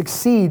to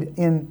succeed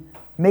in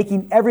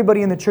making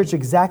everybody in the church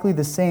exactly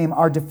the same,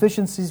 our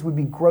deficiencies would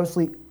be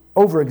grossly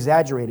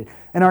over-exaggerated.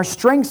 And our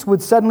strengths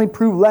would suddenly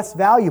prove less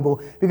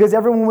valuable because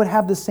everyone would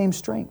have the same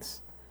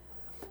strengths.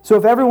 So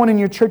if everyone in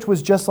your church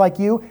was just like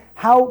you,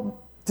 how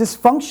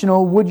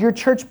dysfunctional would your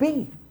church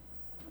be?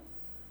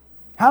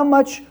 How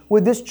much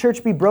would this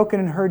church be broken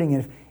and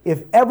hurting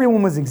if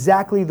everyone was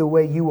exactly the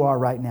way you are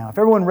right now? If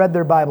everyone read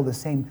their Bible the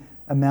same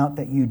amount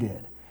that you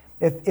did?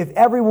 If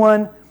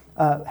everyone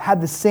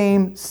had the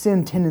same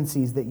sin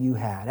tendencies that you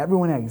had?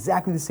 Everyone had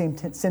exactly the same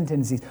sin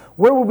tendencies.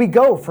 Where would we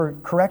go for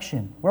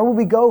correction? Where would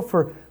we go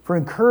for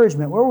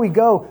encouragement? Where would we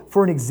go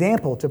for an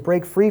example to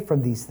break free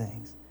from these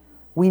things?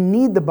 We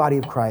need the body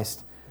of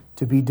Christ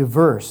to be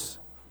diverse.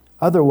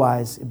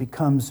 Otherwise, it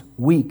becomes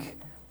weak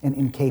and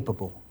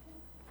incapable.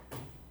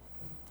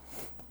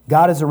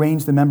 God has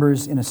arranged the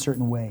members in a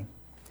certain way.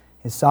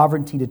 His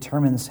sovereignty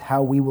determines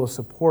how we will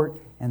support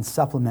and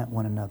supplement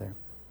one another.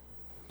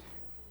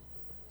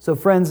 So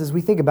friends, as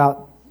we think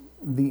about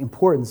the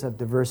importance of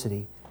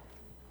diversity,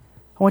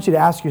 I want you to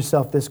ask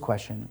yourself this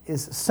question.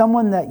 Is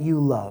someone that you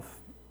love,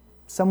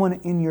 someone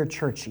in your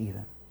church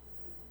even,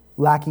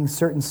 lacking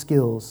certain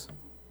skills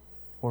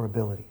or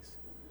abilities?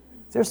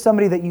 Is there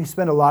somebody that you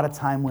spend a lot of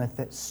time with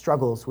that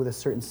struggles with a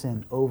certain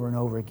sin over and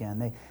over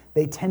again?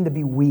 They tend to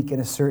be weak in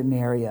a certain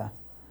area.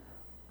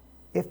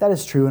 If that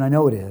is true, and I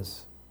know it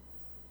is,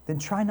 then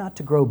try not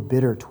to grow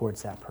bitter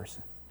towards that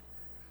person.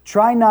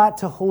 Try not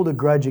to hold a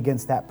grudge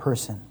against that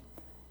person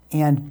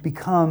and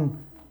become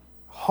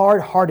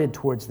hard-hearted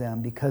towards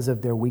them because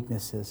of their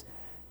weaknesses.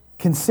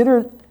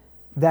 Consider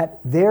that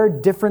their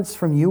difference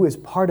from you is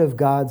part of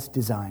God's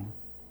design.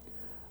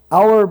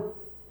 Our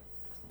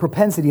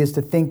propensity is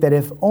to think that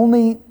if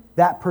only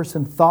that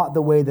person thought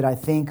the way that I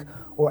think,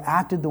 or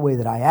acted the way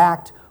that I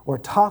act, or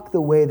talked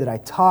the way that I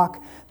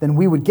talk, then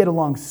we would get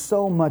along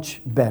so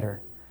much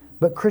better.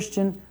 But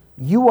Christian,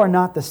 you are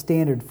not the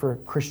standard for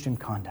Christian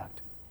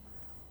conduct.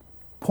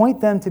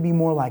 Point them to be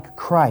more like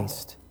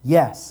Christ,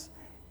 yes.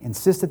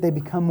 Insist that they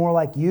become more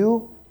like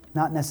you,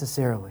 not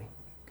necessarily.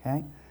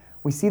 Okay?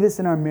 We see this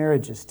in our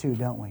marriages too,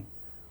 don't we?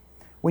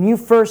 When you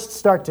first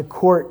start to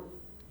court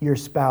your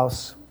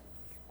spouse,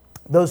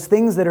 those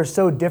things that are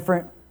so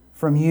different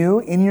from you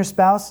in your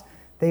spouse,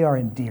 they are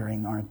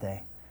endearing, aren't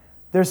they?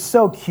 They're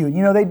so cute.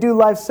 You know, they do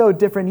life so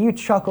different. You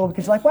chuckle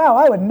because you're like, wow,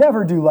 I would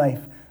never do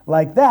life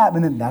like that.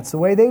 And then that's the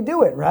way they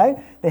do it, right?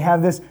 They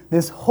have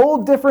this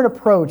whole different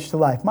approach to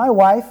life. My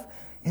wife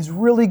is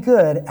really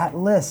good at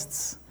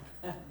lists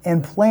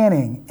and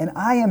planning, and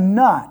I am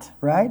not,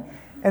 right?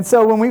 And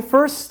so when we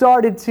first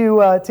started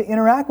to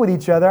interact with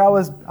each other, I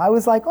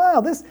was like,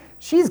 wow,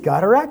 she's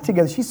got her act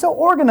together. She's so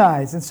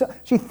organized, and so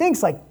she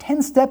thinks like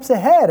 10 steps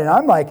ahead. And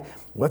I'm like,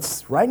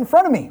 what's right in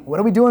front of me? What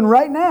are we doing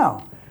right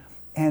now?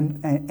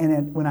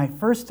 And when I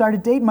first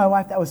started dating my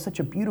wife, that was such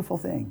a beautiful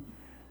thing.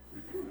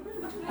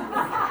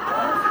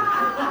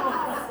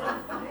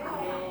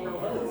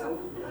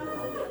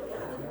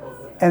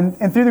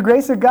 And through the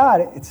grace of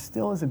God, it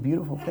still is a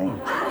beautiful thing.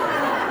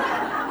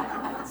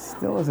 It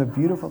still is a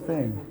beautiful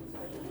thing.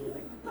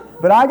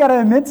 But I got to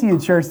admit to you,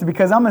 church, that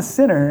because I'm a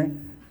sinner,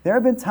 there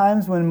have been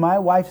times when my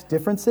wife's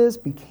differences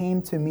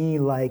became to me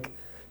like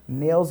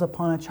nails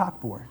upon a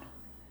chalkboard.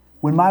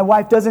 When my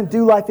wife doesn't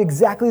do life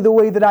exactly the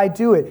way that I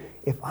do it,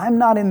 if I'm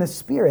not in the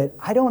Spirit,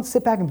 I don't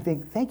sit back and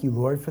think, thank you,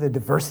 Lord, for the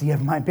diversity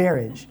of my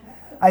marriage.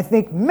 I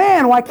think,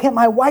 man, why can't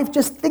my wife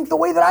just think the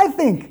way that I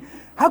think?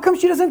 How come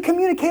she doesn't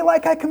communicate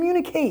like I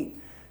communicate?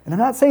 And I'm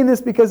not saying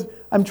this because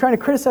I'm trying to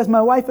criticize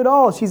my wife at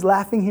all. She's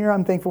laughing here.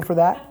 I'm thankful for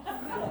that.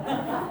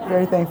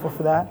 Very thankful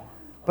for that.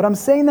 But I'm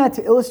saying that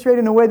to illustrate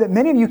in a way that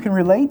many of you can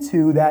relate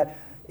to, that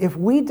if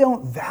we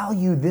don't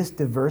value this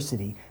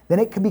diversity, then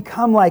it can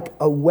become like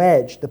a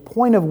wedge, the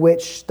point of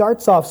which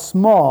starts off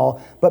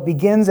small, but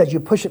begins as you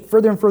push it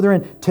further and further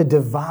in to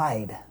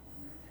divide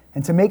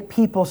and to make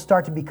people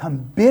start to become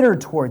bitter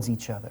towards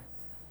each other.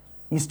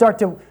 You start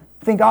to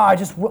think, I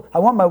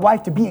want my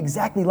wife to be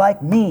exactly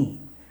like me.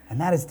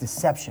 And that is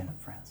deception,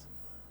 friends.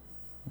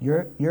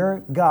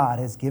 Your God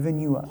has given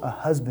you a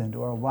husband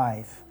or a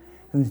wife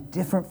who's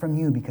different from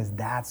you because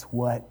that's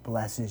what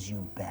blesses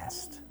you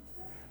best.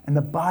 And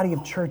the body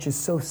of church is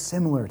so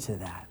similar to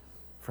that,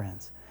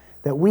 friends,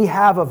 that we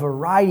have a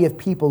variety of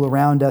people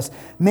around us,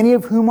 many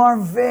of whom are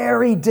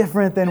very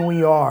different than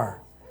we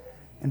are.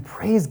 And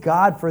praise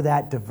God for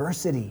that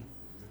diversity.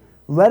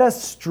 Let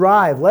us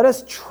strive, let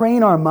us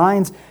train our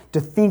minds to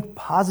think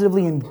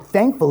positively and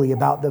thankfully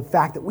about the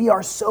fact that we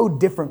are so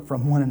different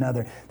from one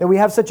another, that we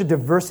have such a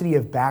diversity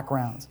of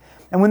backgrounds.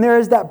 And when there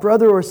is that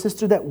brother or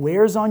sister that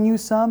wears on you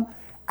some,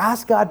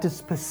 ask God to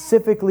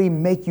specifically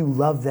make you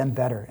love them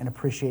better and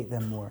appreciate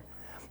them more.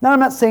 Now, I'm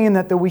not saying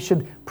that we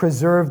should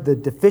preserve the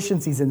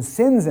deficiencies and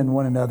sins in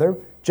one another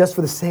just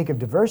for the sake of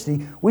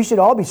diversity. We should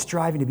all be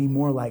striving to be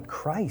more like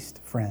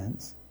Christ,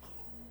 friends.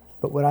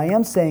 But what I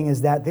am saying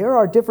is that there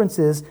are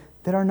differences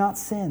that are not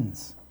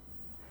sins,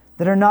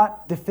 that are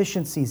not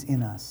deficiencies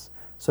in us.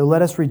 So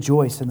let us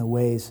rejoice in the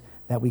ways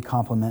that we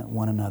complement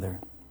one another.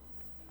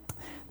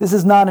 This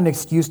is not an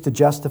excuse to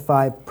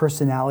justify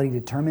personality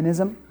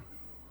determinism.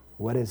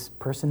 What is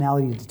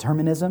personality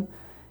determinism?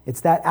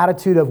 It's that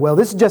attitude of, well,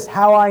 this is just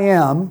how I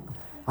am.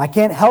 I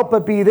can't help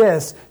but be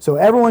this, so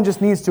everyone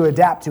just needs to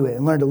adapt to it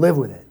and learn to live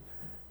with it.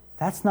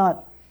 That's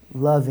not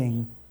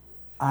loving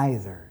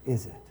either,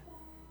 is it?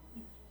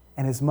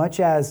 And as much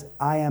as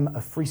I am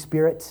a free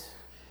spirit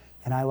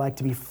and I like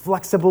to be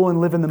flexible and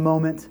live in the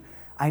moment,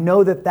 I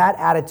know that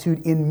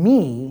attitude in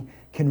me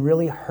can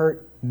really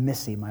hurt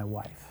Missy, my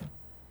wife.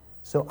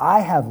 So I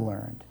have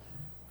learned,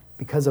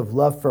 because of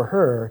love for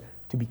her,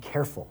 to be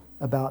careful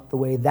about the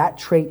way that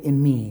trait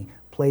in me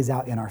plays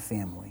out in our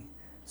family.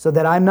 So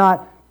that I'm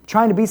not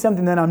trying to be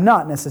something that I'm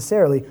not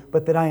necessarily,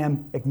 but that I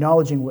am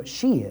acknowledging what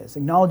she is,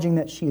 acknowledging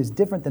that she is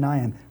different than I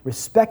am,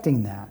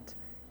 respecting that,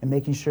 and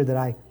making sure that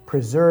I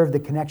preserve the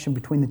connection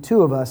between the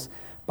two of us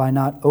by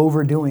not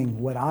overdoing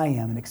what I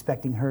am and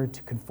expecting her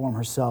to conform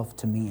herself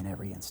to me in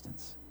every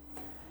instance.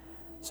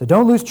 So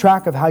don't lose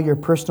track of how your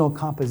personal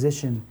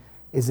composition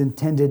is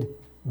intended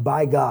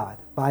by God,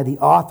 by the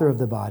author of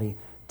the body,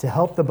 to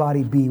help the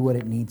body be what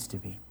it needs to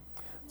be.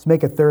 Let's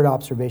make a third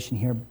observation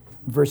here,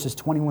 verses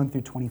 21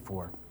 through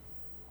 24.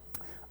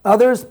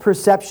 Others'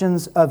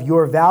 perceptions of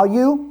your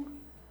value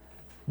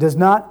does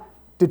not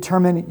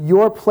determine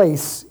your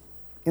place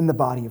in the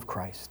body of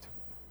Christ.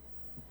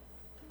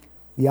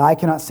 The eye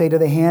cannot say to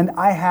the hand,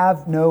 I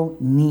have no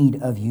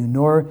need of you,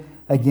 nor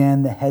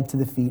again the head to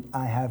the feet,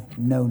 I have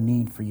no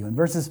need for you. In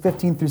verses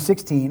 15 through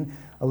 16,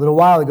 a little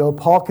while ago,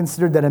 Paul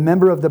considered that a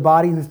member of the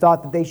body who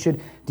thought that they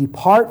should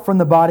depart from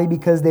the body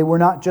because they were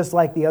not just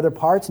like the other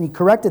parts, and he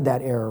corrected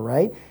that error,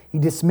 right? He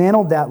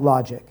dismantled that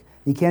logic.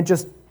 You can't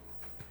just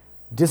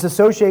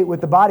disassociate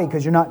with the body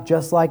because you're not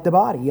just like the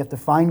body. You have to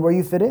find where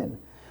you fit in.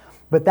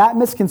 But that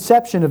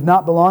misconception of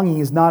not belonging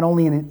is not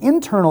only an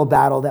internal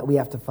battle that we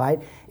have to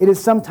fight, it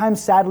is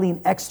sometimes, sadly,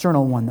 an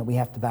external one that we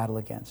have to battle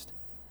against.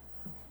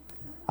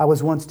 I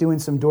was once doing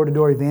some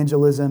door-to-door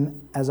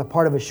evangelism as a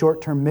part of a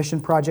short-term mission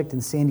project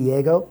in San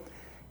Diego.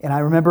 And I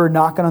remember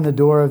knocking on the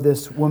door of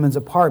this woman's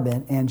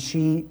apartment, and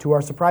she, to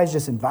our surprise,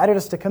 just invited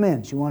us to come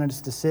in. She wanted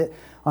us to sit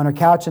on her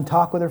couch and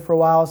talk with her for a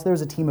while. So there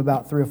was a team of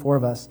about 3 or 4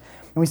 of us.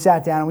 And we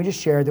sat down and we just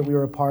shared that we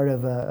were a part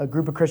of a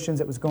group of Christians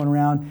that was going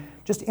around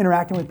just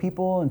interacting with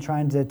people and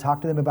trying to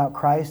talk to them about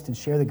Christ and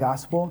share the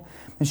gospel.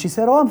 And she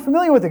said, "Oh, I'm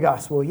familiar with the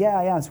gospel."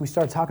 Yeah. And so we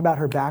started talking about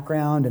her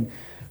background, and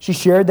she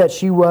shared that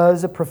she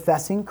was a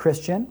professing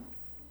Christian.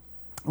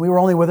 We were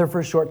only with her for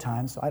a short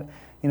time, so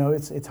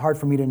it's hard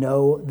for me to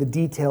know the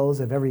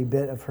details of every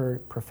bit of her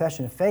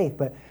profession of faith,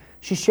 but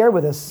she shared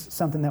with us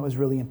something that was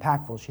really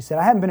impactful. She said,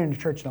 "I haven't been in a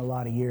church in a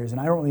lot of years,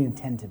 and I don't really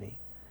intend to be."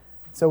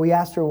 So we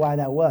asked her why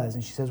that was,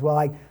 and she says, "Well,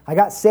 I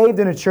got saved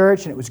in a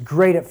church, and it was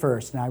great at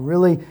first, and I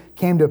really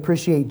came to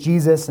appreciate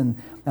Jesus, and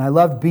I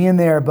loved being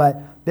there,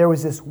 but there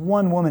was this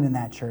one woman in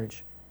that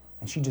church,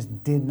 and she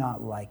just did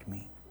not like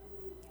me.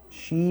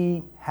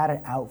 She had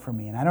it out for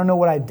me, and I don't know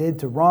what I did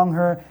to wrong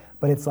her,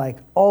 but it's like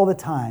all the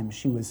time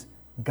she was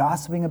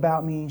gossiping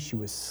about me, she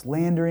was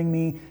slandering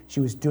me, she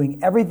was doing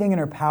everything in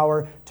her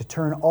power to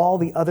turn all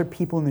the other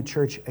people in the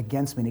church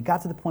against me. And it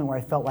got to the point where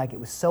I felt like it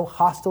was so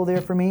hostile there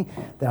for me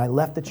that I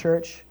left the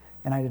church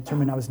and I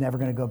determined I was never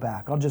going to go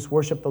back. I'll just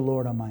worship the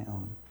Lord on my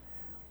own."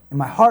 And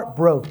my heart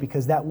broke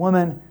because that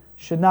woman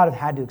should not have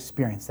had to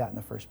experience that in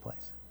the first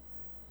place.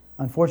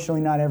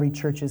 Unfortunately, not every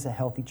church is a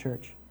healthy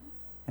church.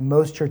 And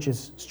most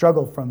churches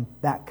struggle from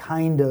that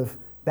kind of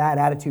bad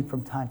attitude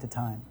from time to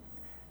time.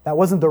 That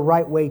wasn't the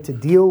right way to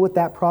deal with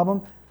that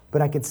problem,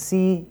 but I could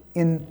see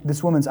in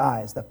this woman's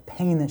eyes the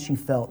pain that she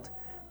felt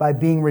by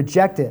being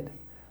rejected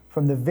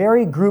from the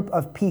very group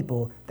of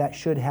people that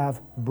should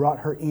have brought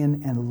her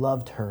in and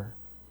loved her.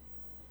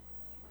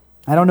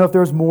 I don't know if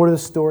there's more to the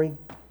story.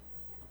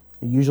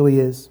 It usually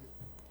is.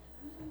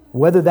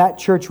 Whether that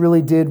church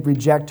really did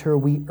reject her,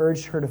 we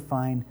urged her to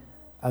find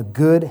a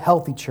good,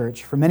 healthy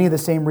church for many of the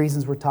same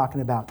reasons we're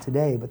talking about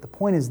today. But the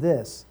point is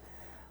this.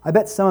 I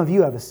bet some of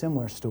you have a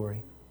similar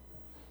story.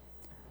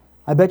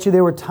 I bet you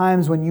there were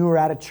times when you were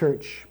at a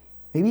church,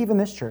 maybe even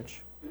this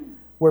church,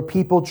 where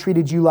people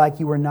treated you like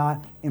you were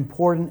not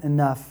important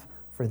enough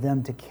for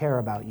them to care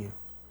about you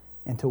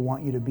and to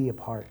want you to be a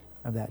part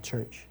of that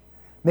church.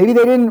 Maybe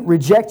they didn't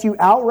reject you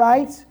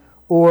outright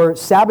or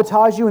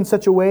sabotage you in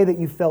such a way that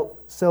you felt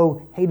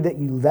so hated that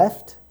you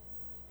left.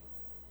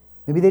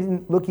 Maybe they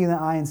didn't look you in the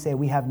eye and say,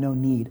 "We have no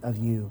need of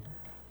you."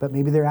 But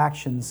maybe their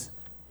actions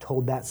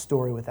told that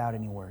story without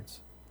any words.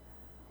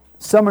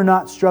 Some are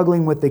not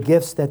struggling with the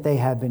gifts that they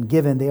have been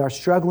given. They are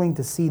struggling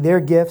to see their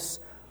gifts,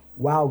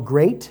 while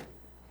great,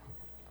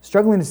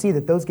 struggling to see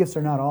that those gifts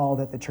are not all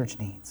that the church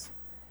needs.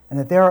 And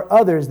that there are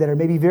others that are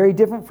maybe very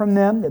different from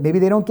them, that maybe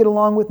they don't get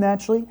along with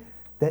naturally,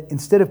 that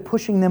instead of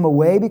pushing them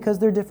away because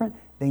they're different,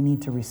 they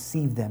need to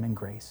receive them in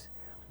grace.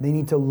 They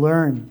need to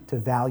learn to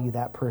value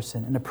that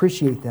person and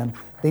appreciate them.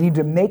 They need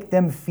to make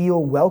them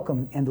feel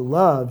welcome and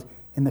loved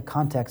in the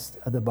context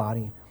of the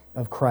body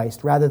of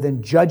Christ, rather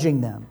than judging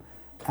them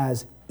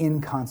as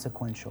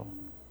inconsequential.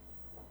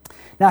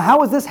 Now,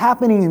 how is this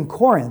happening in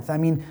Corinth? I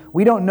mean,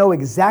 we don't know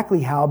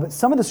exactly how, but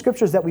some of the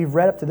scriptures that we've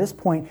read up to this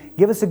point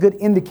give us a good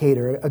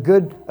indicator, a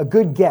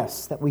good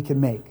guess that we can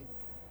make.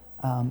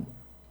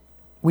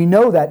 We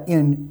know that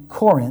in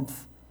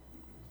Corinth,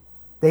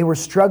 they were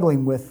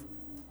struggling with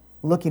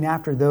looking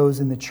after those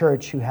in the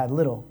church who had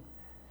little.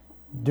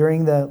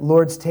 During the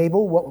Lord's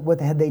table, what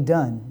had they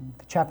done?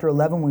 Chapter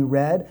 11, we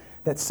read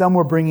that some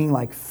were bringing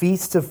like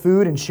feasts of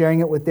food and sharing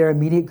it with their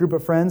immediate group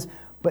of friends,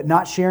 but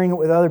not sharing it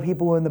with other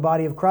people in the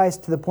body of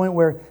Christ, to the point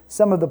where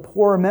some of the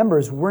poorer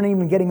members weren't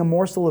even getting a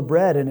morsel of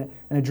bread and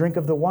a drink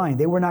of the wine.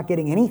 They were not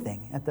getting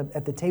anything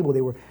at the table.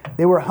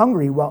 They were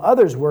hungry while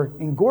others were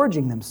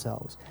engorging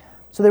themselves.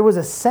 So there was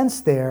a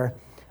sense there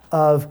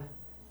of,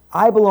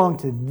 I belong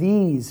to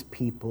these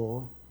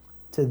people,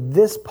 to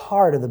this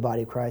part of the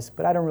body of Christ,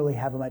 but I don't really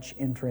have much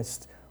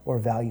interest or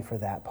value for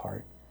that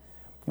part.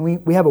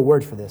 And we have a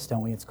word for this,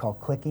 don't we? It's called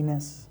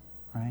clickiness,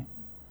 right?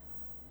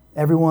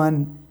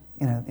 Everyone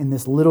in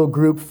this little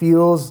group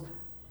feels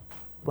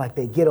like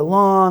they get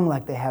along,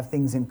 like they have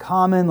things in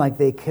common, like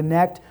they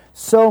connect,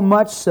 so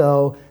much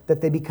so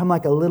that they become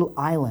like a little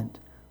island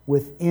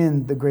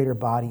within the greater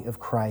body of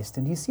Christ.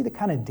 And do you see the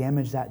kind of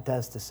damage that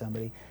does to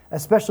somebody,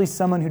 especially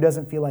someone who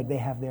doesn't feel like they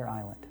have their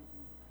island?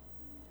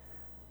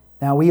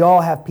 Now, we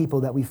all have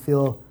people that we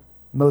feel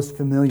most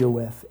familiar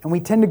with, and we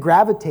tend to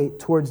gravitate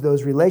towards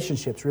those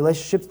relationships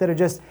that are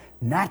just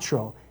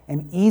natural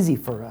and easy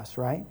for us,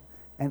 right?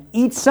 And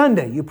each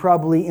Sunday, you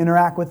probably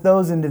interact with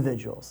those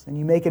individuals, and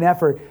you make an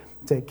effort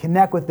to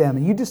connect with them,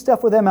 and you do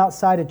stuff with them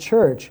outside of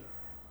church.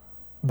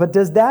 But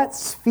does that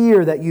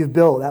sphere that you've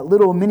built, that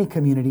little mini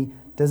community,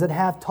 does it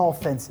have tall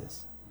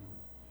fences?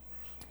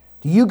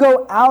 Do you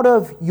go out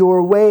of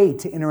your way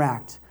to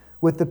interact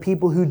with the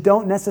people who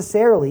don't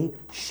necessarily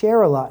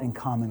share a lot in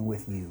common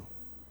with you?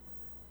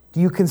 Do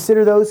you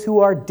consider those who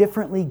are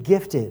differently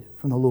gifted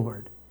from the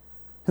Lord,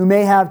 who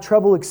may have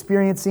trouble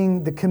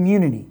experiencing the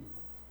community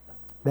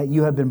that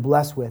you have been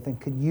blessed with and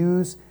could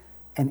use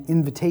an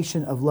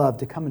invitation of love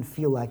to come and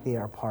feel like they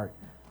are part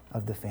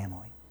of the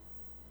family?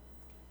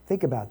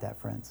 Think about that,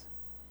 friends.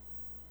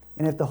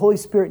 And if the Holy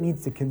Spirit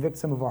needs to convict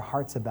some of our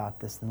hearts about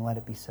this, then let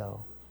it be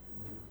so.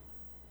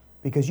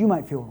 Because you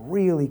might feel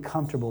really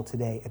comfortable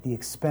today at the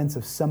expense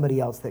of somebody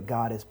else that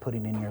God is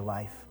putting in your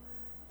life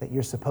that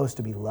you're supposed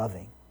to be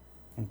loving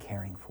and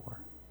caring for.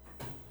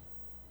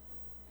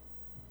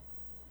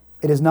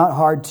 It is not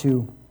hard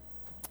to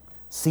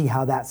see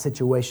how that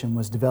situation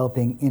was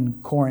developing in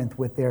Corinth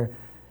with their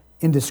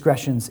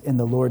indiscretions in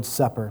the Lord's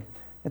Supper.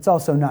 It's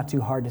also not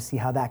too hard to see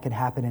how that could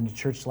happen in a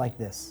church like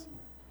this.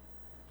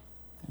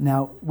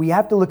 Now, we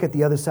have to look at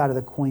the other side of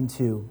the coin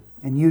too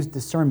and use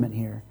discernment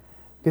here,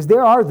 because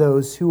there are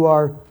those who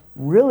are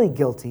really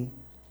guilty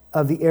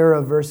of the error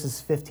of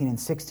verses 15 and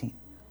 16,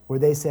 where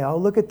they say, oh,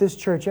 look at this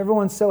church.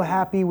 Everyone's so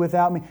happy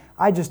without me.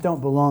 I just don't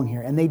belong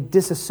here. And they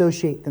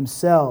disassociate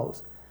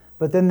themselves.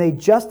 But then they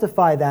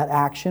justify that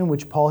action,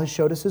 which Paul has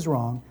showed us is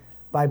wrong,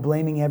 by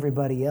blaming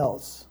everybody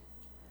else.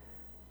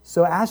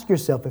 So ask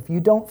yourself, if you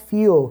don't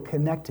feel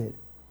connected,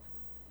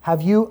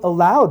 have you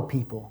allowed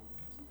people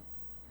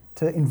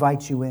to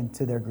invite you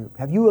into their group?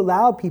 Have you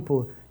allowed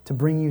people to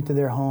bring you to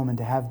their home and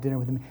to have dinner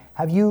with them?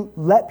 Have you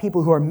let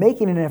people who are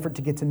making an effort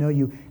to get to know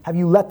you, have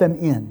you let them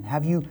in?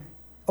 Have you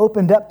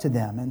opened up to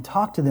them and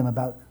talked to them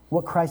about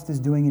what Christ is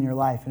doing in your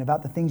life and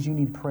about the things you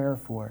need prayer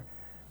for?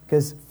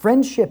 Because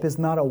friendship is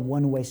not a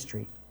one-way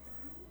street.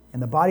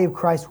 And the body of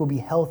Christ will be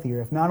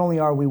healthier if not only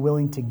are we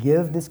willing to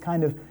give this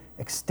kind of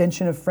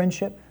extension of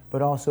friendship,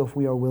 but also if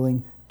we are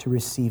willing to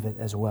receive it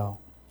as well.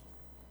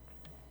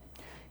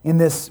 In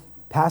this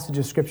passage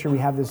of Scripture, we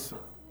have this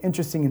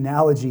interesting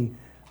analogy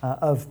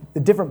of the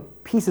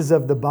different pieces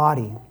of the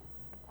body,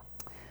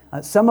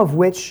 some of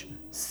which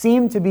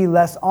seem to be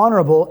less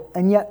honorable,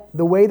 and yet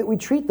the way that we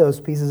treat those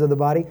pieces of the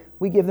body,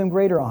 we give them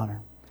greater honor.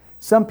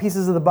 Some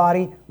pieces of the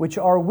body which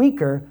are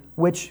weaker,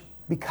 which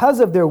because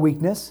of their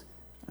weakness,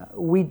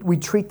 we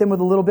treat them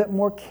with a little bit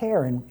more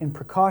care and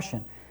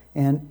precaution.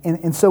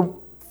 And so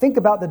think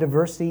about the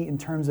diversity in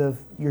terms of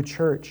your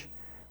church.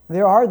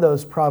 There are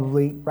those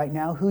probably right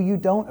now who you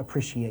don't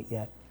appreciate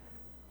yet.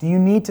 Do you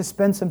need to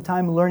spend some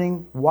time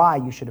learning why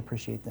you should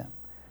appreciate them?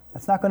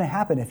 That's not going to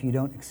happen if you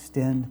don't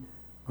extend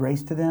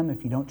grace to them,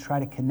 if you don't try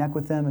to connect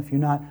with them, if you're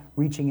not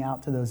reaching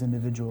out to those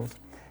individuals.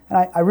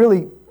 And I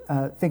really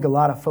think a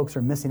lot of folks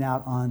are missing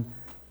out on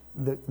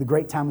the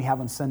great time we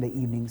have on Sunday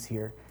evenings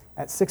here.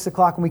 At 6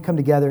 o'clock when we come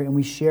together and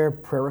we share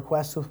prayer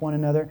requests with one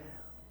another,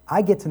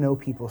 I get to know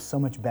people so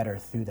much better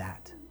through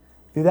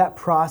that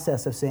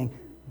process of saying,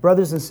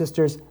 brothers and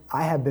sisters,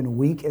 I have been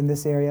weak in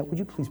this area. Would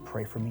you please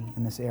pray for me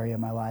in this area of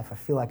my life? I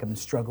feel like I've been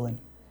struggling.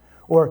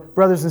 Or,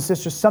 brothers and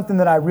sisters, something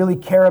that I really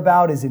care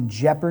about is in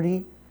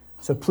jeopardy,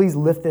 so please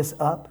lift this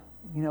up.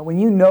 You know, when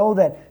you know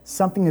that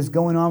something is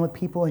going on with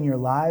people in your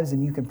lives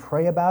and you can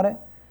pray about it,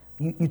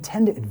 you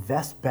tend to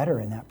invest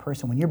better in that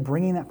person when you're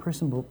bringing that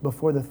person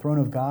before the throne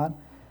of God.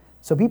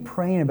 So be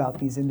praying about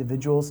these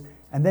individuals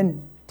and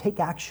then take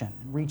action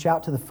and reach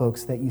out to the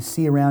folks that you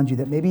see around you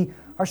that maybe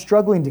are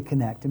struggling to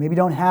connect and maybe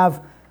don't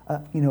have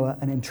an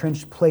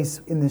entrenched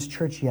place in this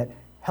church yet.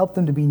 Help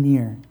them to be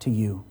near to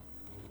you.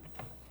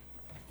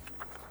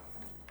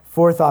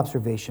 Fourth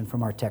observation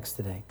from our text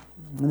today.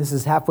 And this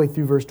is halfway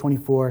through verse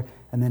 24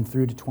 and then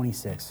through to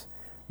 26.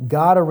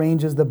 God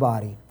arranges the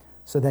body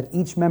so that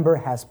each member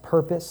has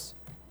purpose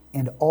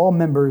and all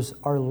members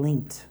are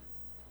linked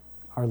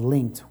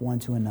one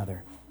to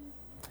another.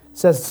 It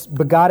says,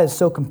 but God has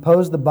so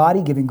composed the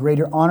body, giving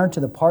greater honor to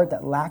the part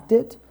that lacked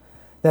it,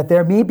 that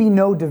there may be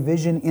no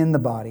division in the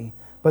body,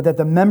 but that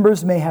the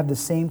members may have the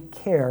same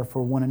care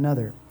for one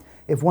another.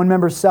 If one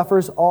member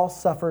suffers, all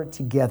suffer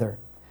together.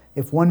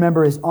 If one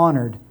member is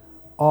honored,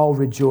 all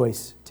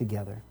rejoice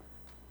together.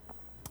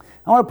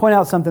 I want to point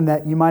out something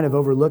that you might have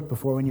overlooked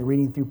before when you're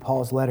reading through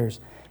Paul's letters.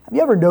 Have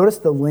you ever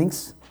noticed the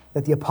links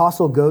that the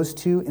apostle goes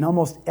to in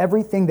almost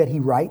everything that he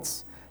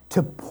writes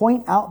to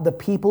point out the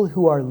people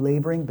who are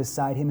laboring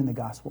beside him in the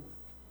gospel?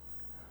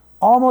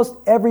 Almost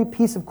every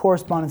piece of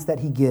correspondence that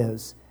he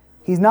gives,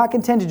 he's not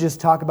content to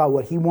just talk about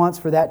what he wants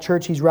for that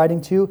church he's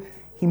writing to.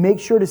 He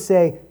makes sure to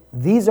say,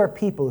 these are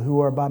people who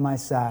are by my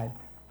side.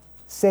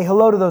 Say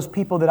hello to those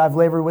people that I've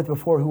labored with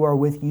before who are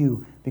with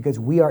you, because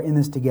we are in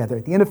this together.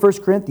 At the end of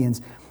 1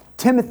 Corinthians,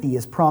 Timothy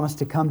is promised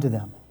to come to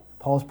them,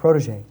 Paul's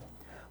protege.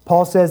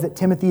 Paul says that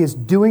Timothy is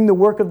doing the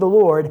work of the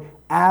Lord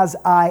as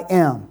I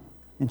am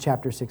in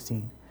chapter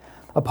 16.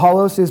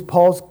 Apollos is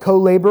Paul's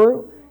co-laborer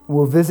and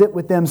will visit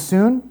with them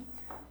soon.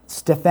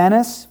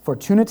 Stephanas,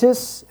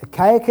 Fortunatus,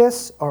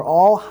 Achaicus are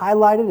all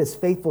highlighted as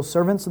faithful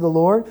servants of the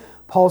Lord.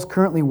 Paul's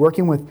currently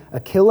working with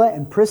Aquila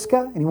and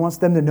Prisca, and he wants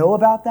them to know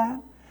about that.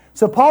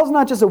 So Paul's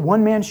not just a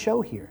one-man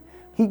show here.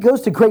 He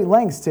goes to great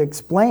lengths to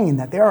explain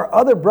that there are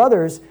other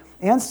brothers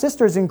and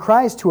sisters in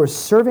Christ who are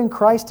serving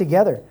Christ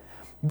together.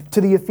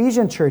 To the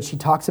Ephesian church, he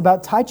talks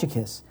about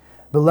Tychicus,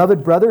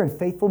 beloved brother and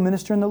faithful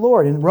minister in the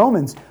Lord. In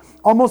Romans,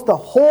 almost the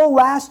whole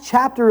last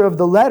chapter of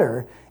the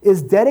letter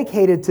is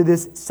dedicated to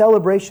this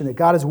celebration that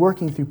God is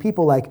working through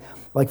people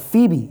like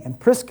Phoebe and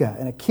Prisca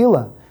and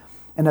Aquila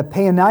and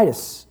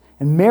Epaenetus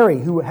and Mary,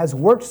 who has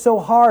worked so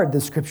hard,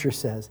 the scripture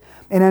says,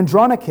 and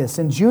Andronicus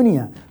and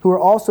Junia, who are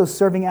also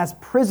serving as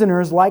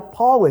prisoners like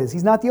Paul is.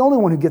 He's not the only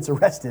one who gets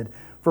arrested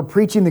for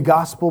preaching the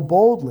gospel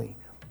boldly.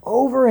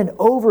 Over and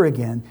over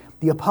again,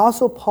 the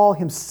Apostle Paul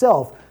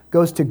himself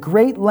goes to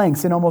great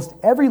lengths in almost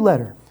every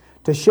letter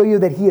to show you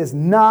that he is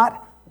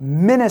not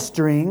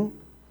ministering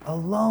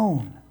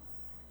alone.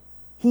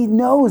 He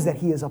knows that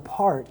he is a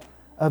part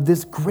of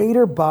this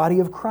greater body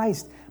of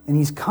Christ. And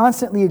he's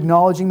constantly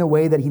acknowledging the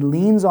way that he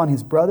leans on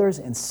his brothers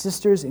and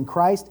sisters in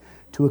Christ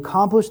to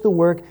accomplish the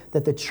work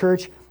that the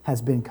church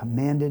has been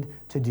commanded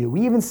to do.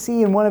 We even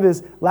see in one of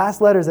his last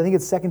letters, I think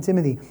it's 2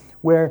 Timothy,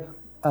 where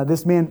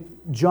this man,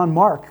 John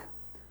Mark,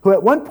 who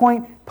at one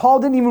point Paul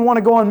didn't even want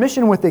to go on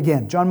mission with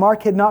again. John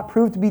Mark had not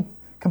proved to be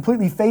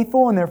completely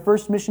faithful in their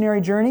first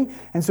missionary journey.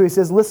 And so he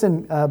says,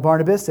 listen,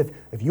 Barnabas, if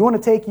you want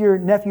to take your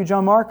nephew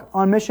John Mark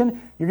on mission,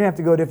 you're going to have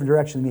to go a different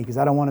direction than me because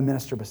I don't want to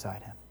minister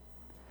beside him.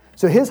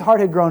 So his heart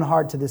had grown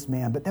hard to this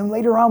man. But then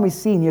later on we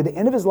see near the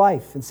end of his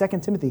life in 2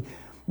 Timothy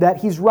that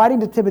he's writing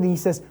to Timothy. He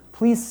says,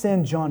 please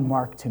send John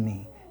Mark to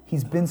me.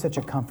 He's been such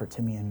a comfort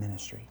to me in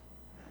ministry.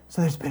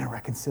 So there's been a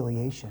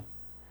reconciliation.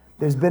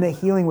 There's been a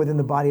healing within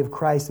the body of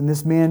Christ. And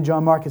this man,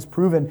 John Mark, has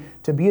proven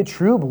to be a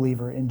true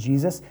believer in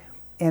Jesus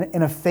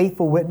and a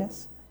faithful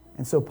witness.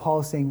 And so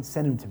Paul is saying,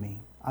 send him to me.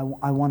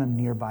 I want him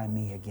nearby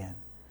me again.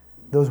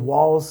 Those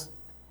walls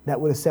that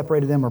would have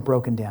separated them are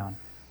broken down,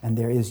 and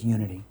there is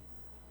unity.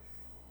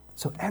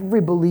 So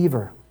every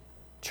believer,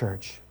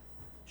 church,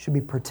 should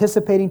be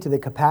participating to the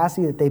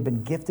capacity that they've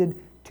been gifted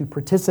to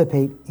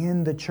participate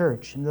in the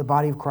church, in the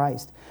body of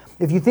Christ.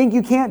 If you think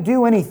you can't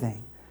do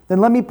anything,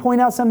 then let me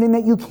point out something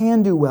that you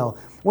can do well.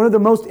 One of the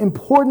most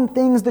important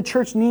things the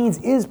church needs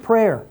is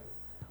prayer.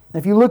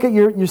 If you look at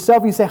yourself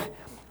and you say,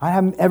 I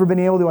haven't ever been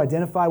able to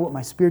identify what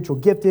my spiritual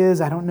gift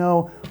is. I don't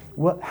know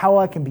how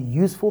I can be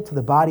useful to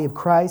the body of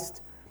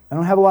Christ. I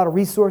don't have a lot of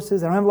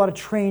resources. I don't have a lot of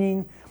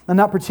training. I'm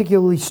not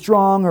particularly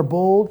strong or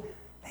bold.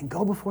 Then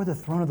go before the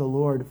throne of the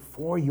Lord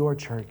for your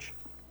church.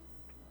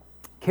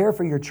 Care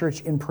for your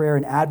church in prayer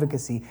and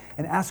advocacy,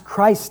 and ask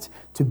Christ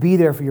to be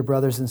there for your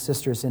brothers and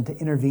sisters and to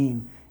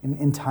intervene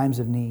in times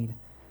of need.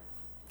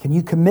 Can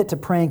you commit to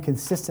praying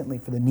consistently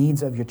for the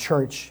needs of your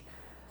church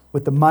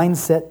with the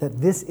mindset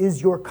that this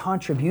is your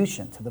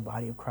contribution to the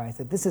body of Christ,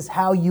 that this is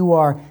how you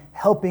are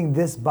helping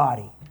this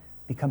body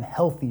become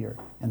healthier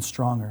and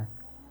stronger?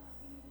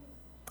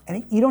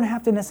 And you don't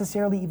have to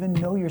necessarily even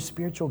know your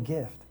spiritual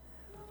gift.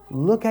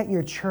 Look at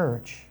your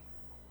church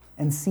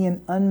and see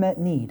an unmet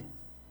need,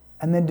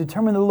 and then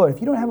determine the Lord. If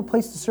you don't have a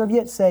place to serve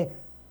yet, say,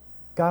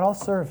 God, I'll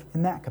serve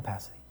in that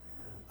capacity.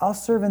 I'll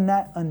serve in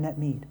that unmet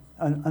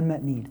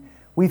need.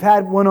 We've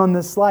had one on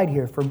this slide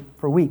here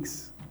for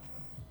weeks,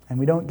 and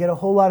we don't get a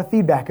whole lot of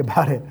feedback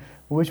about it.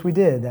 I wish we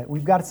did, that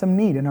we've got some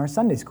need in our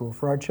Sunday school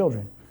for our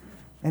children.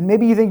 And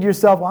maybe you think to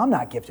yourself, well, I'm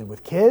not gifted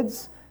with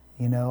kids.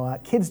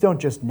 Kids don't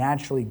just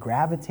naturally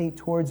gravitate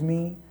towards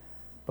me,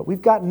 but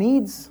we've got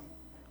needs.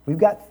 We've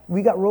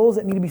got roles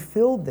that need to be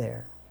filled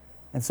there.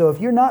 And so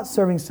if you're not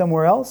serving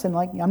somewhere else, and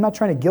I'm not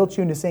trying to guilt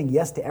you into saying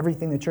yes to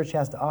everything the church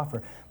has to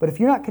offer, but if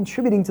you're not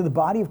contributing to the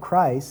body of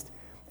Christ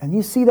and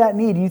you see that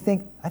need and you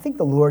think, I think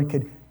the Lord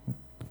could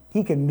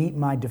meet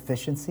my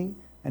deficiency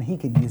and he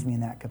could use me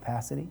in that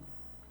capacity,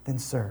 then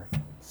serve.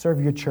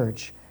 Serve your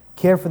church.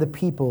 Care for the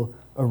people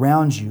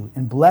around you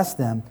and bless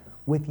them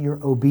with your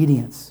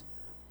obedience.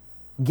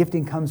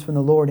 Gifting comes from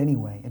the Lord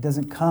anyway. It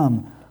doesn't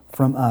come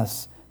from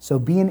us. So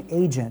be an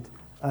agent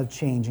of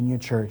change in your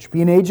church.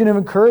 Be an agent of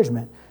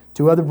encouragement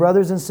to other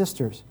brothers and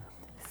sisters.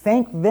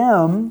 Thank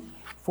them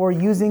for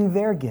using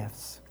their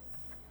gifts.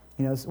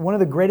 One of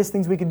the greatest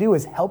things we can do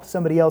is help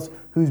somebody else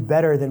who's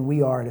better than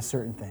we are at a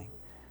certain thing.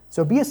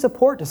 So be a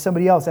support to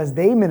somebody else as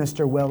they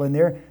minister well in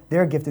their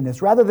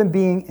giftedness, rather than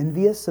being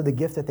envious of the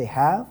gift that they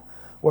have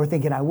or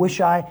thinking, I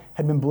wish I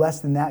had been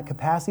blessed in that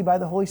capacity by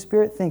the Holy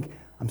Spirit. Think,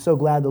 I'm so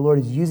glad the Lord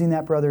is using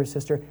that brother or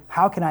sister.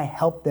 How can I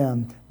help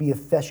them be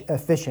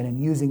efficient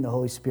in using the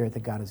Holy Spirit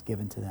that God has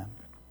given to them?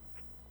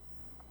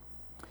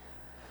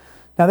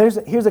 Now,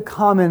 here's a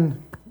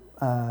common,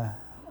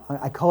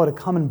 I call it a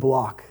common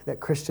block that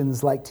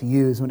Christians like to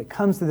use when it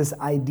comes to this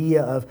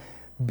idea of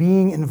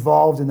being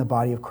involved in the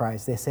body of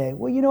Christ. They say,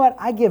 well, you know what?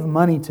 I give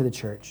money to the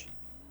church.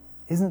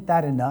 Isn't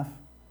that enough?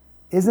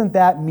 Isn't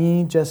that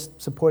me just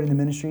supporting the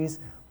ministries?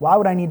 Why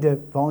would I need to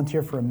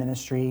volunteer for a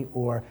ministry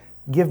or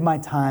give my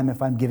time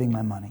if I'm giving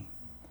my money?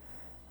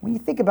 When you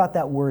think about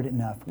that word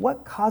enough,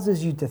 what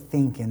causes you to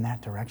think in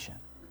that direction?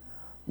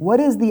 What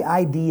is the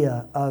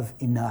idea of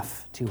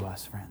enough to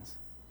us, friends?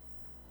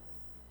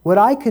 What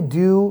I could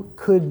do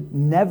could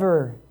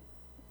never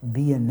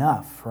be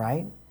enough,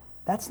 right?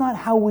 That's not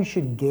how we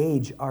should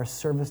gauge our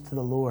service to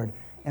the Lord.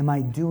 Am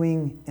I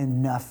doing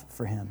enough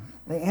for Him?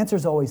 The answer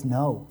is always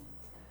no.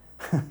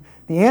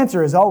 The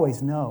answer is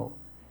always no.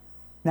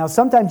 Now,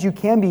 sometimes you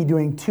can be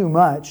doing too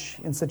much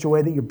in such a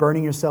way that you're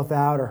burning yourself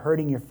out or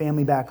hurting your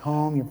family back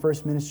home, your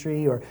first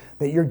ministry, or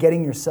that you're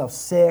getting yourself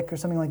sick or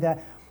something like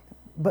that.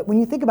 But when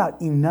you think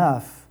about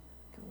enough,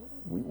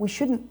 we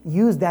shouldn't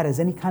use that as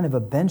any kind of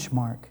a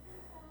benchmark.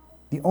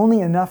 The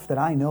only enough that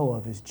I know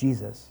of is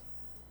Jesus.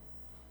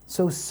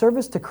 So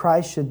service to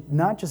Christ should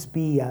not just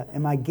be,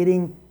 am I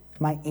getting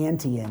my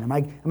ante in?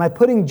 Am I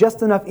putting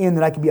just enough in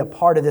that I can be a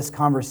part of this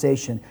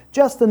conversation?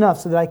 Just enough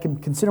so that I can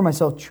consider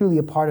myself truly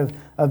a part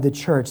of the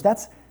church.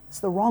 That's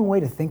the wrong way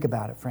to think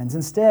about it, friends.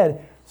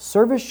 Instead,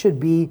 service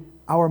should be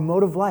our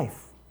mode of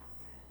life.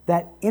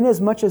 That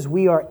inasmuch as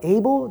we are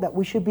able, that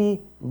we should be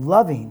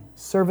loving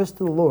service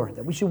to the Lord.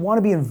 That we should want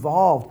to be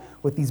involved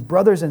with these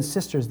brothers and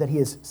sisters that He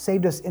has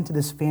saved us into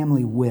this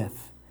family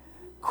with.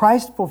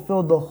 Christ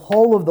fulfilled the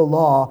whole of the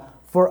law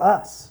for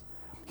us.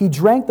 He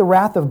drank the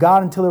wrath of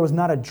God until there was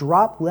not a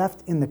drop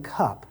left in the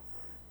cup.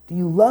 Do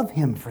you love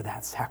Him for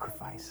that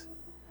sacrifice?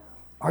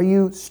 Are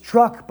you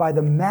struck by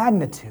the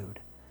magnitude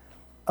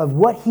of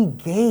what He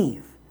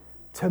gave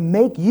to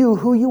make you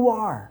who you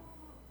are?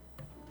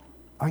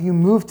 Are you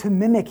moved to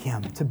mimic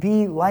Him, to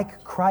be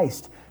like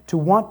Christ, to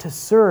want to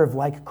serve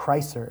like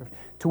Christ served,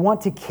 to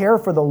want to care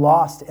for the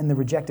lost and the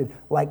rejected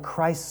like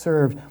Christ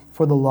served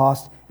for the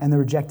lost and the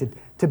rejected,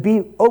 to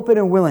be open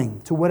and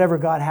willing to whatever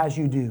God has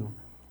you do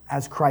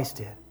as Christ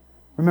did?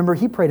 Remember,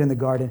 He prayed in the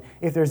garden,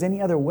 if there's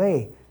any other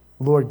way,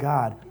 Lord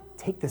God,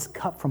 take this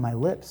cup from my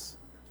lips.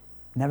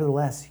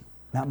 Nevertheless,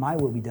 not my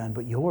will be done,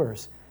 but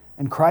yours.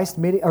 And God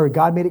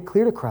made it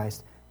clear to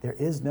Christ, there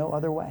is no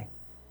other way.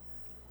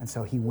 And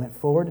so He went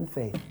forward in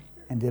faith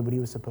and did what He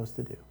was supposed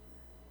to do.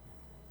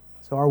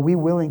 So are we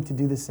willing to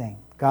do the same?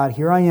 God,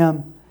 here I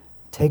am.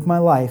 Take my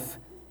life.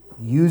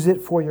 Use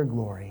it for your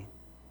glory.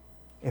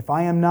 If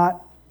I am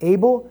not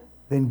able,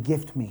 then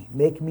gift me.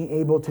 Make me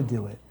able to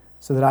do it,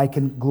 so that I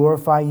can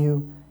glorify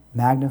you,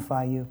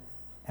 magnify you,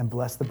 and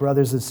bless the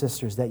brothers and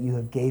sisters that you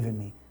have given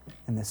me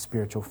in this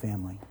spiritual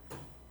family.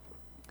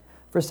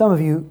 For some of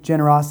you,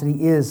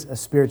 generosity is a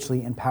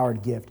spiritually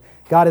empowered gift.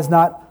 God has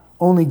not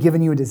only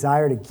given you a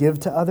desire to give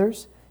to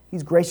others,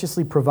 He's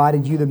graciously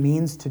provided you the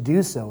means to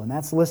do so. And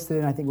that's listed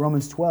in, I think,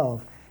 Romans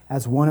 12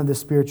 as one of the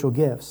spiritual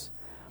gifts.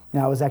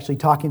 Now, I was actually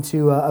talking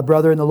to a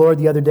brother in the Lord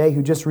the other day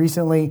who just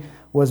recently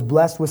was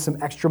blessed with some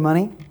extra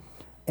money.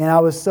 And I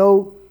was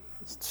so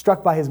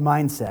struck by his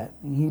mindset.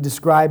 He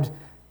described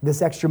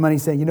this extra money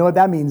saying, you know what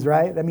that means,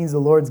 right? That means the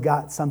Lord's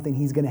got something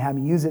He's going to have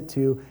me use it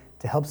to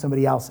help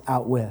somebody else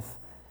out with.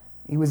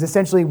 He was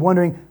essentially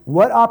wondering,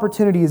 what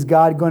opportunity is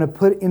God going to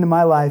put into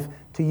my life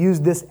to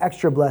use this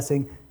extra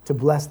blessing to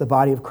bless the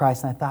body of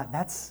Christ? And I thought,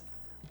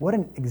 what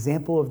an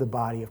example of the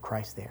body of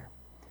Christ there.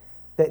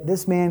 That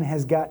this man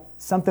has got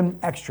something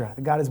extra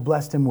that God has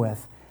blessed him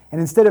with. And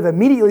instead of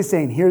immediately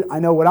saying, here, I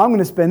know what I'm going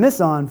to spend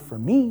this on for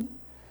me,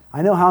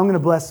 I know how I'm going to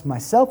bless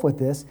myself with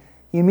this,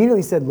 he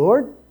immediately said,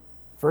 Lord,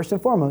 first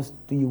and foremost,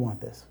 do you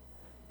want this?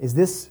 Is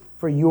this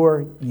for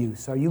your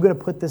use? Are you going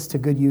to put this to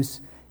good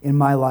use in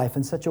my life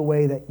in such a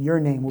way that your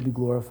name will be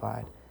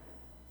glorified?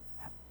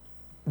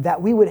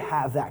 That we would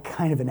have that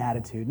kind of an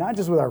attitude, not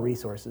just with our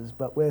resources,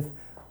 but with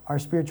our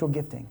spiritual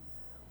gifting,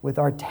 with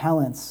our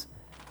talents,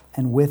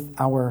 and with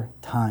our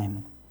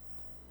time.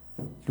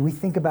 Do we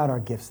think about our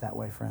gifts that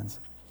way, friends?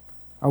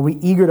 Are we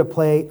eager to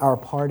play our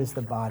part as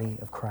the body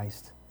of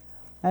Christ?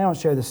 I don't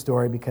share this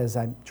story because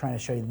I'm trying to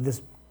show you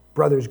this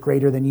brother's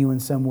greater than you in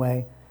some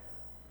way.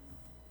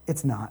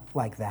 It's not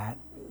like that.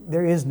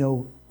 There is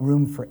no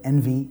room for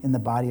envy in the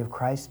body of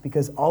Christ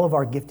because all of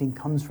our gifting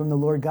comes from the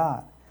Lord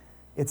God.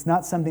 It's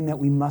not something that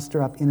we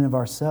muster up in and of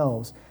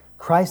ourselves.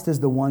 Christ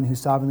is the one who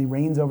sovereignly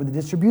reigns over the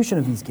distribution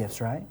of these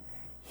gifts, right?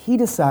 He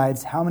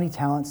decides how many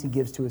talents He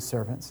gives to His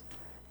servants.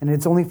 And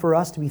it's only for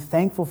us to be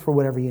thankful for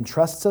whatever He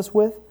entrusts us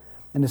with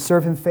and to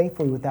serve Him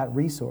faithfully with that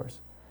resource,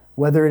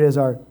 whether it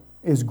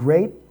is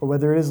great or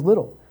whether it is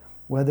little,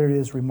 whether it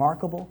is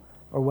remarkable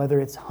or whether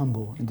it's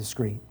humble and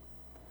discreet.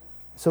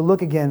 So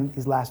look again,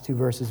 these last two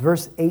verses.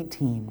 Verse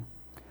 18,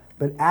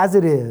 but as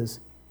it is,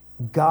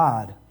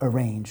 God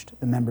arranged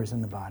the members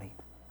in the body,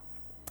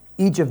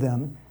 each of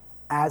them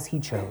as He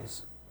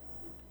chose.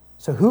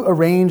 So who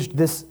arranged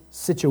this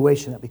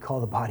situation that we call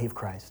the body of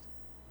Christ?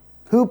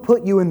 Who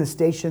put you in the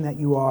station that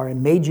you are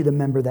and made you the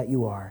member that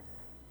you are?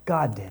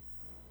 God did.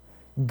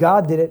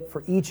 God did it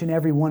for each and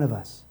every one of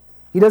us.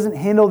 He doesn't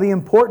handle the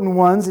important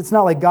ones. It's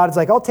not like God is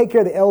like, I'll take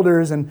care of the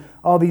elders and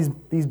all these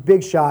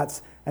big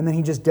shots, and then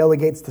He just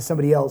delegates to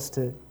somebody else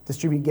to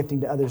distribute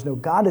gifting to others. No,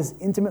 God is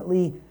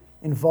intimately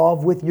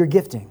involved with your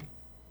gifting.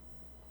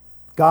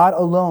 God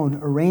alone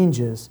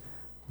arranges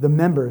the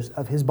members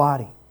of His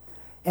body.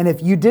 And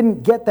if you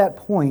didn't get that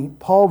point,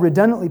 Paul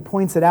redundantly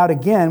points it out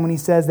again when he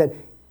says that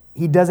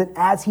He does it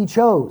as He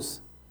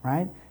chose,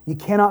 right? You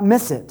cannot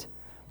miss it.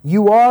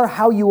 You are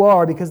how you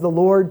are because the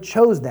Lord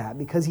chose that,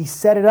 because He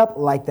set it up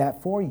like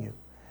that for you.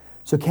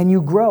 So can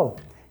you grow?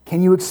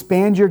 Can you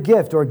expand your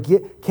gift? Or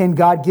can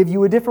God give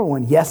you a different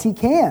one? Yes, He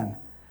can.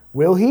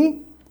 Will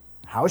He?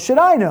 How should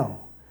I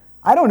know?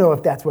 I don't know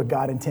if that's what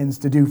God intends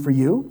to do for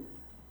you.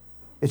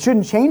 It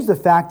shouldn't change the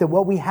fact that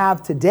what we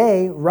have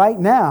today, right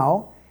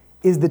now,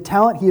 is the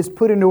talent He has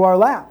put into our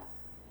lap.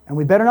 And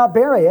we better not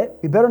bury it.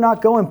 We better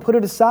not go and put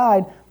it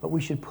aside, but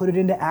we should put it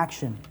into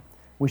action.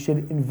 We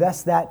should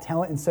invest that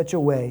talent in such a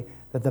way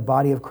that the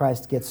body of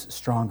Christ gets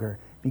stronger.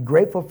 Be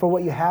grateful for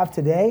what you have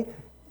today,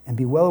 and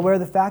be well aware of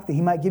the fact that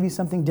He might give you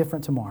something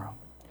different tomorrow.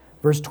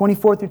 Verse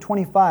 24 through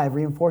 25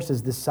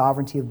 reinforces this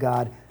sovereignty of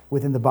God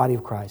within the body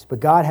of Christ. But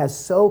God has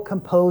so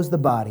composed the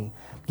body,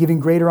 giving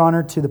greater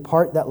honor to the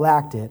part that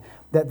lacked it,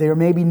 that there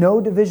may be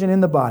no division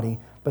in the body,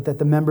 but that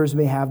the members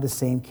may have the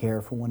same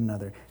care for one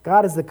another.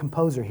 God is the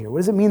composer here. What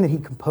does it mean that He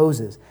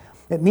composes?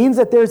 It means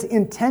that there's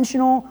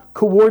intentional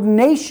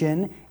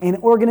coordination and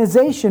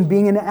organization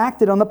being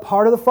enacted on the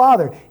part of the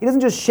Father. He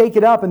doesn't just shake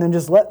it up and then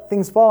just let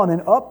things fall and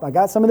then, oh, I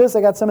got some of this,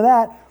 I got some of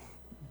that.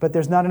 But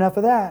there's not enough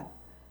of that.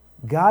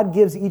 God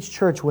gives each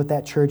church what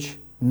that church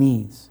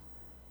needs.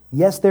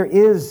 Yes, there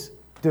is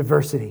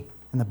diversity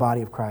in the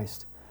body of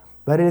Christ,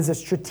 but it is a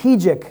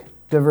strategic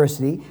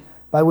diversity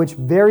by which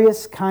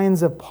various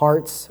kinds of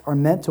parts are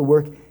meant to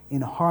work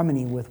in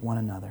harmony with one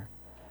another.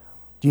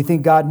 Do you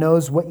think God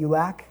knows what you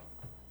lack?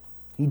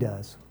 He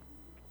does.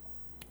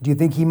 Do you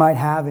think He might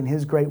have, in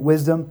His great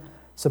wisdom,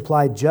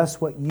 supplied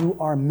just what you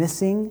are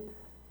missing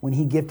when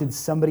He gifted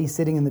somebody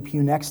sitting in the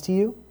pew next to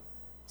you?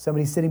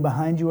 Somebody sitting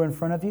behind you or in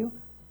front of you?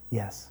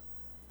 Yes.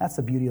 That's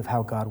the beauty of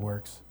how God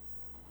works.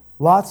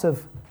 Lots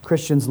of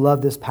Christians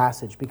love this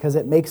passage because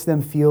it makes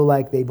them feel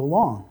like they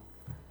belong.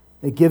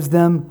 It gives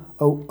them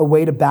a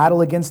way to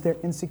battle against their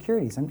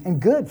insecurities,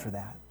 and good for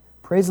that.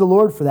 Praise the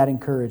Lord for that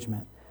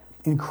encouragement.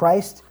 In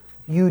Christ,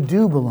 you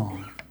do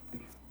belong.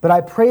 But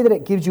I pray that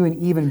it gives you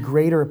an even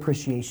greater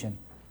appreciation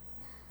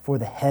for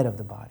the head of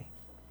the body.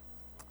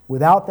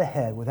 Without the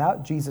head,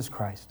 without Jesus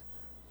Christ,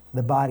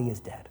 the body is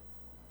dead.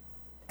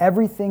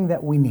 Everything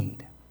that we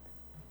need,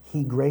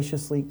 He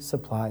graciously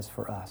supplies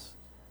for us.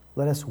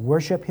 Let us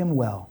worship Him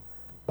well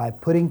by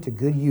putting to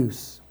good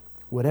use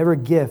whatever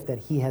gift that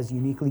He has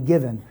uniquely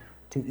given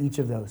to each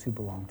of those who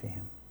belong to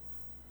Him.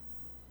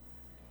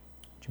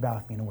 Would you bow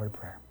with me in a word of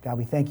prayer? God,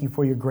 we thank You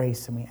for Your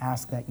grace, and we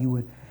ask that You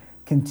would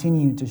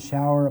continue to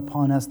shower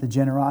upon us the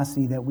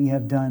generosity that we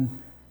have done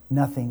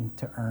nothing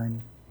to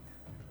earn.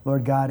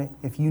 Lord God,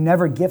 if You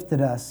never gifted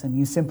us and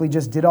You simply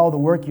just did all the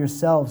work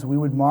yourselves, we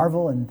would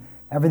marvel and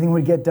everything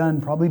would get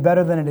done probably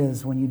better than it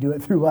is when You do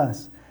it through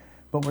us.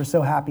 But we're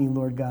so happy,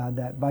 Lord God,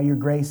 that by Your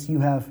grace You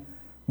have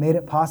made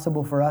it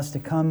possible for us to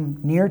come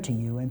near to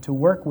You and to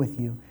work with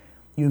You.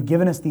 You have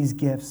given us these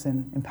gifts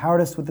and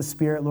empowered us with the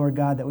Spirit, Lord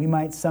God, that we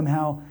might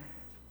somehow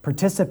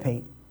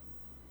participate.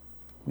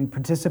 We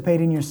participate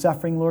in Your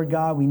suffering, Lord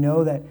God. We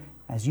know that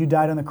as You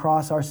died on the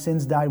cross, our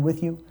sins died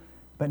with You.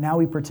 But now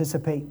we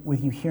participate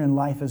with You here in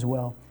life as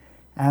well.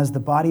 As the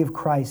body of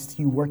Christ,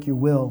 You work Your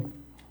will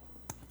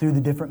through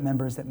the different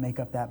members that make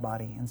up that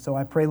body. And so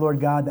I pray, Lord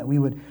God, that we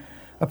would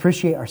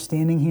appreciate our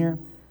standing here,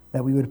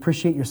 that we would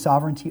appreciate Your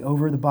sovereignty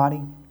over the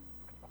body,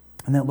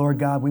 and that, Lord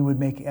God, we would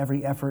make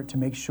every effort to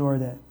make sure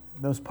that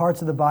those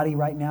parts of the body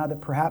right now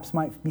that perhaps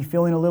might be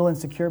feeling a little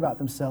insecure about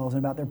themselves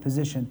and about their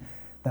position,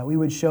 that we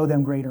would show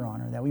them greater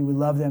honor, that we would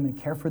love them and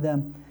care for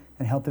them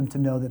and help them to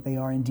know that they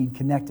are indeed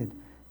connected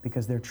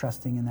because they're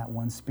trusting in that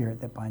one Spirit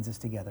that binds us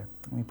together.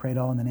 And we pray it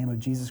all in the name of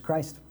Jesus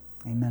Christ.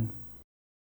 Amen.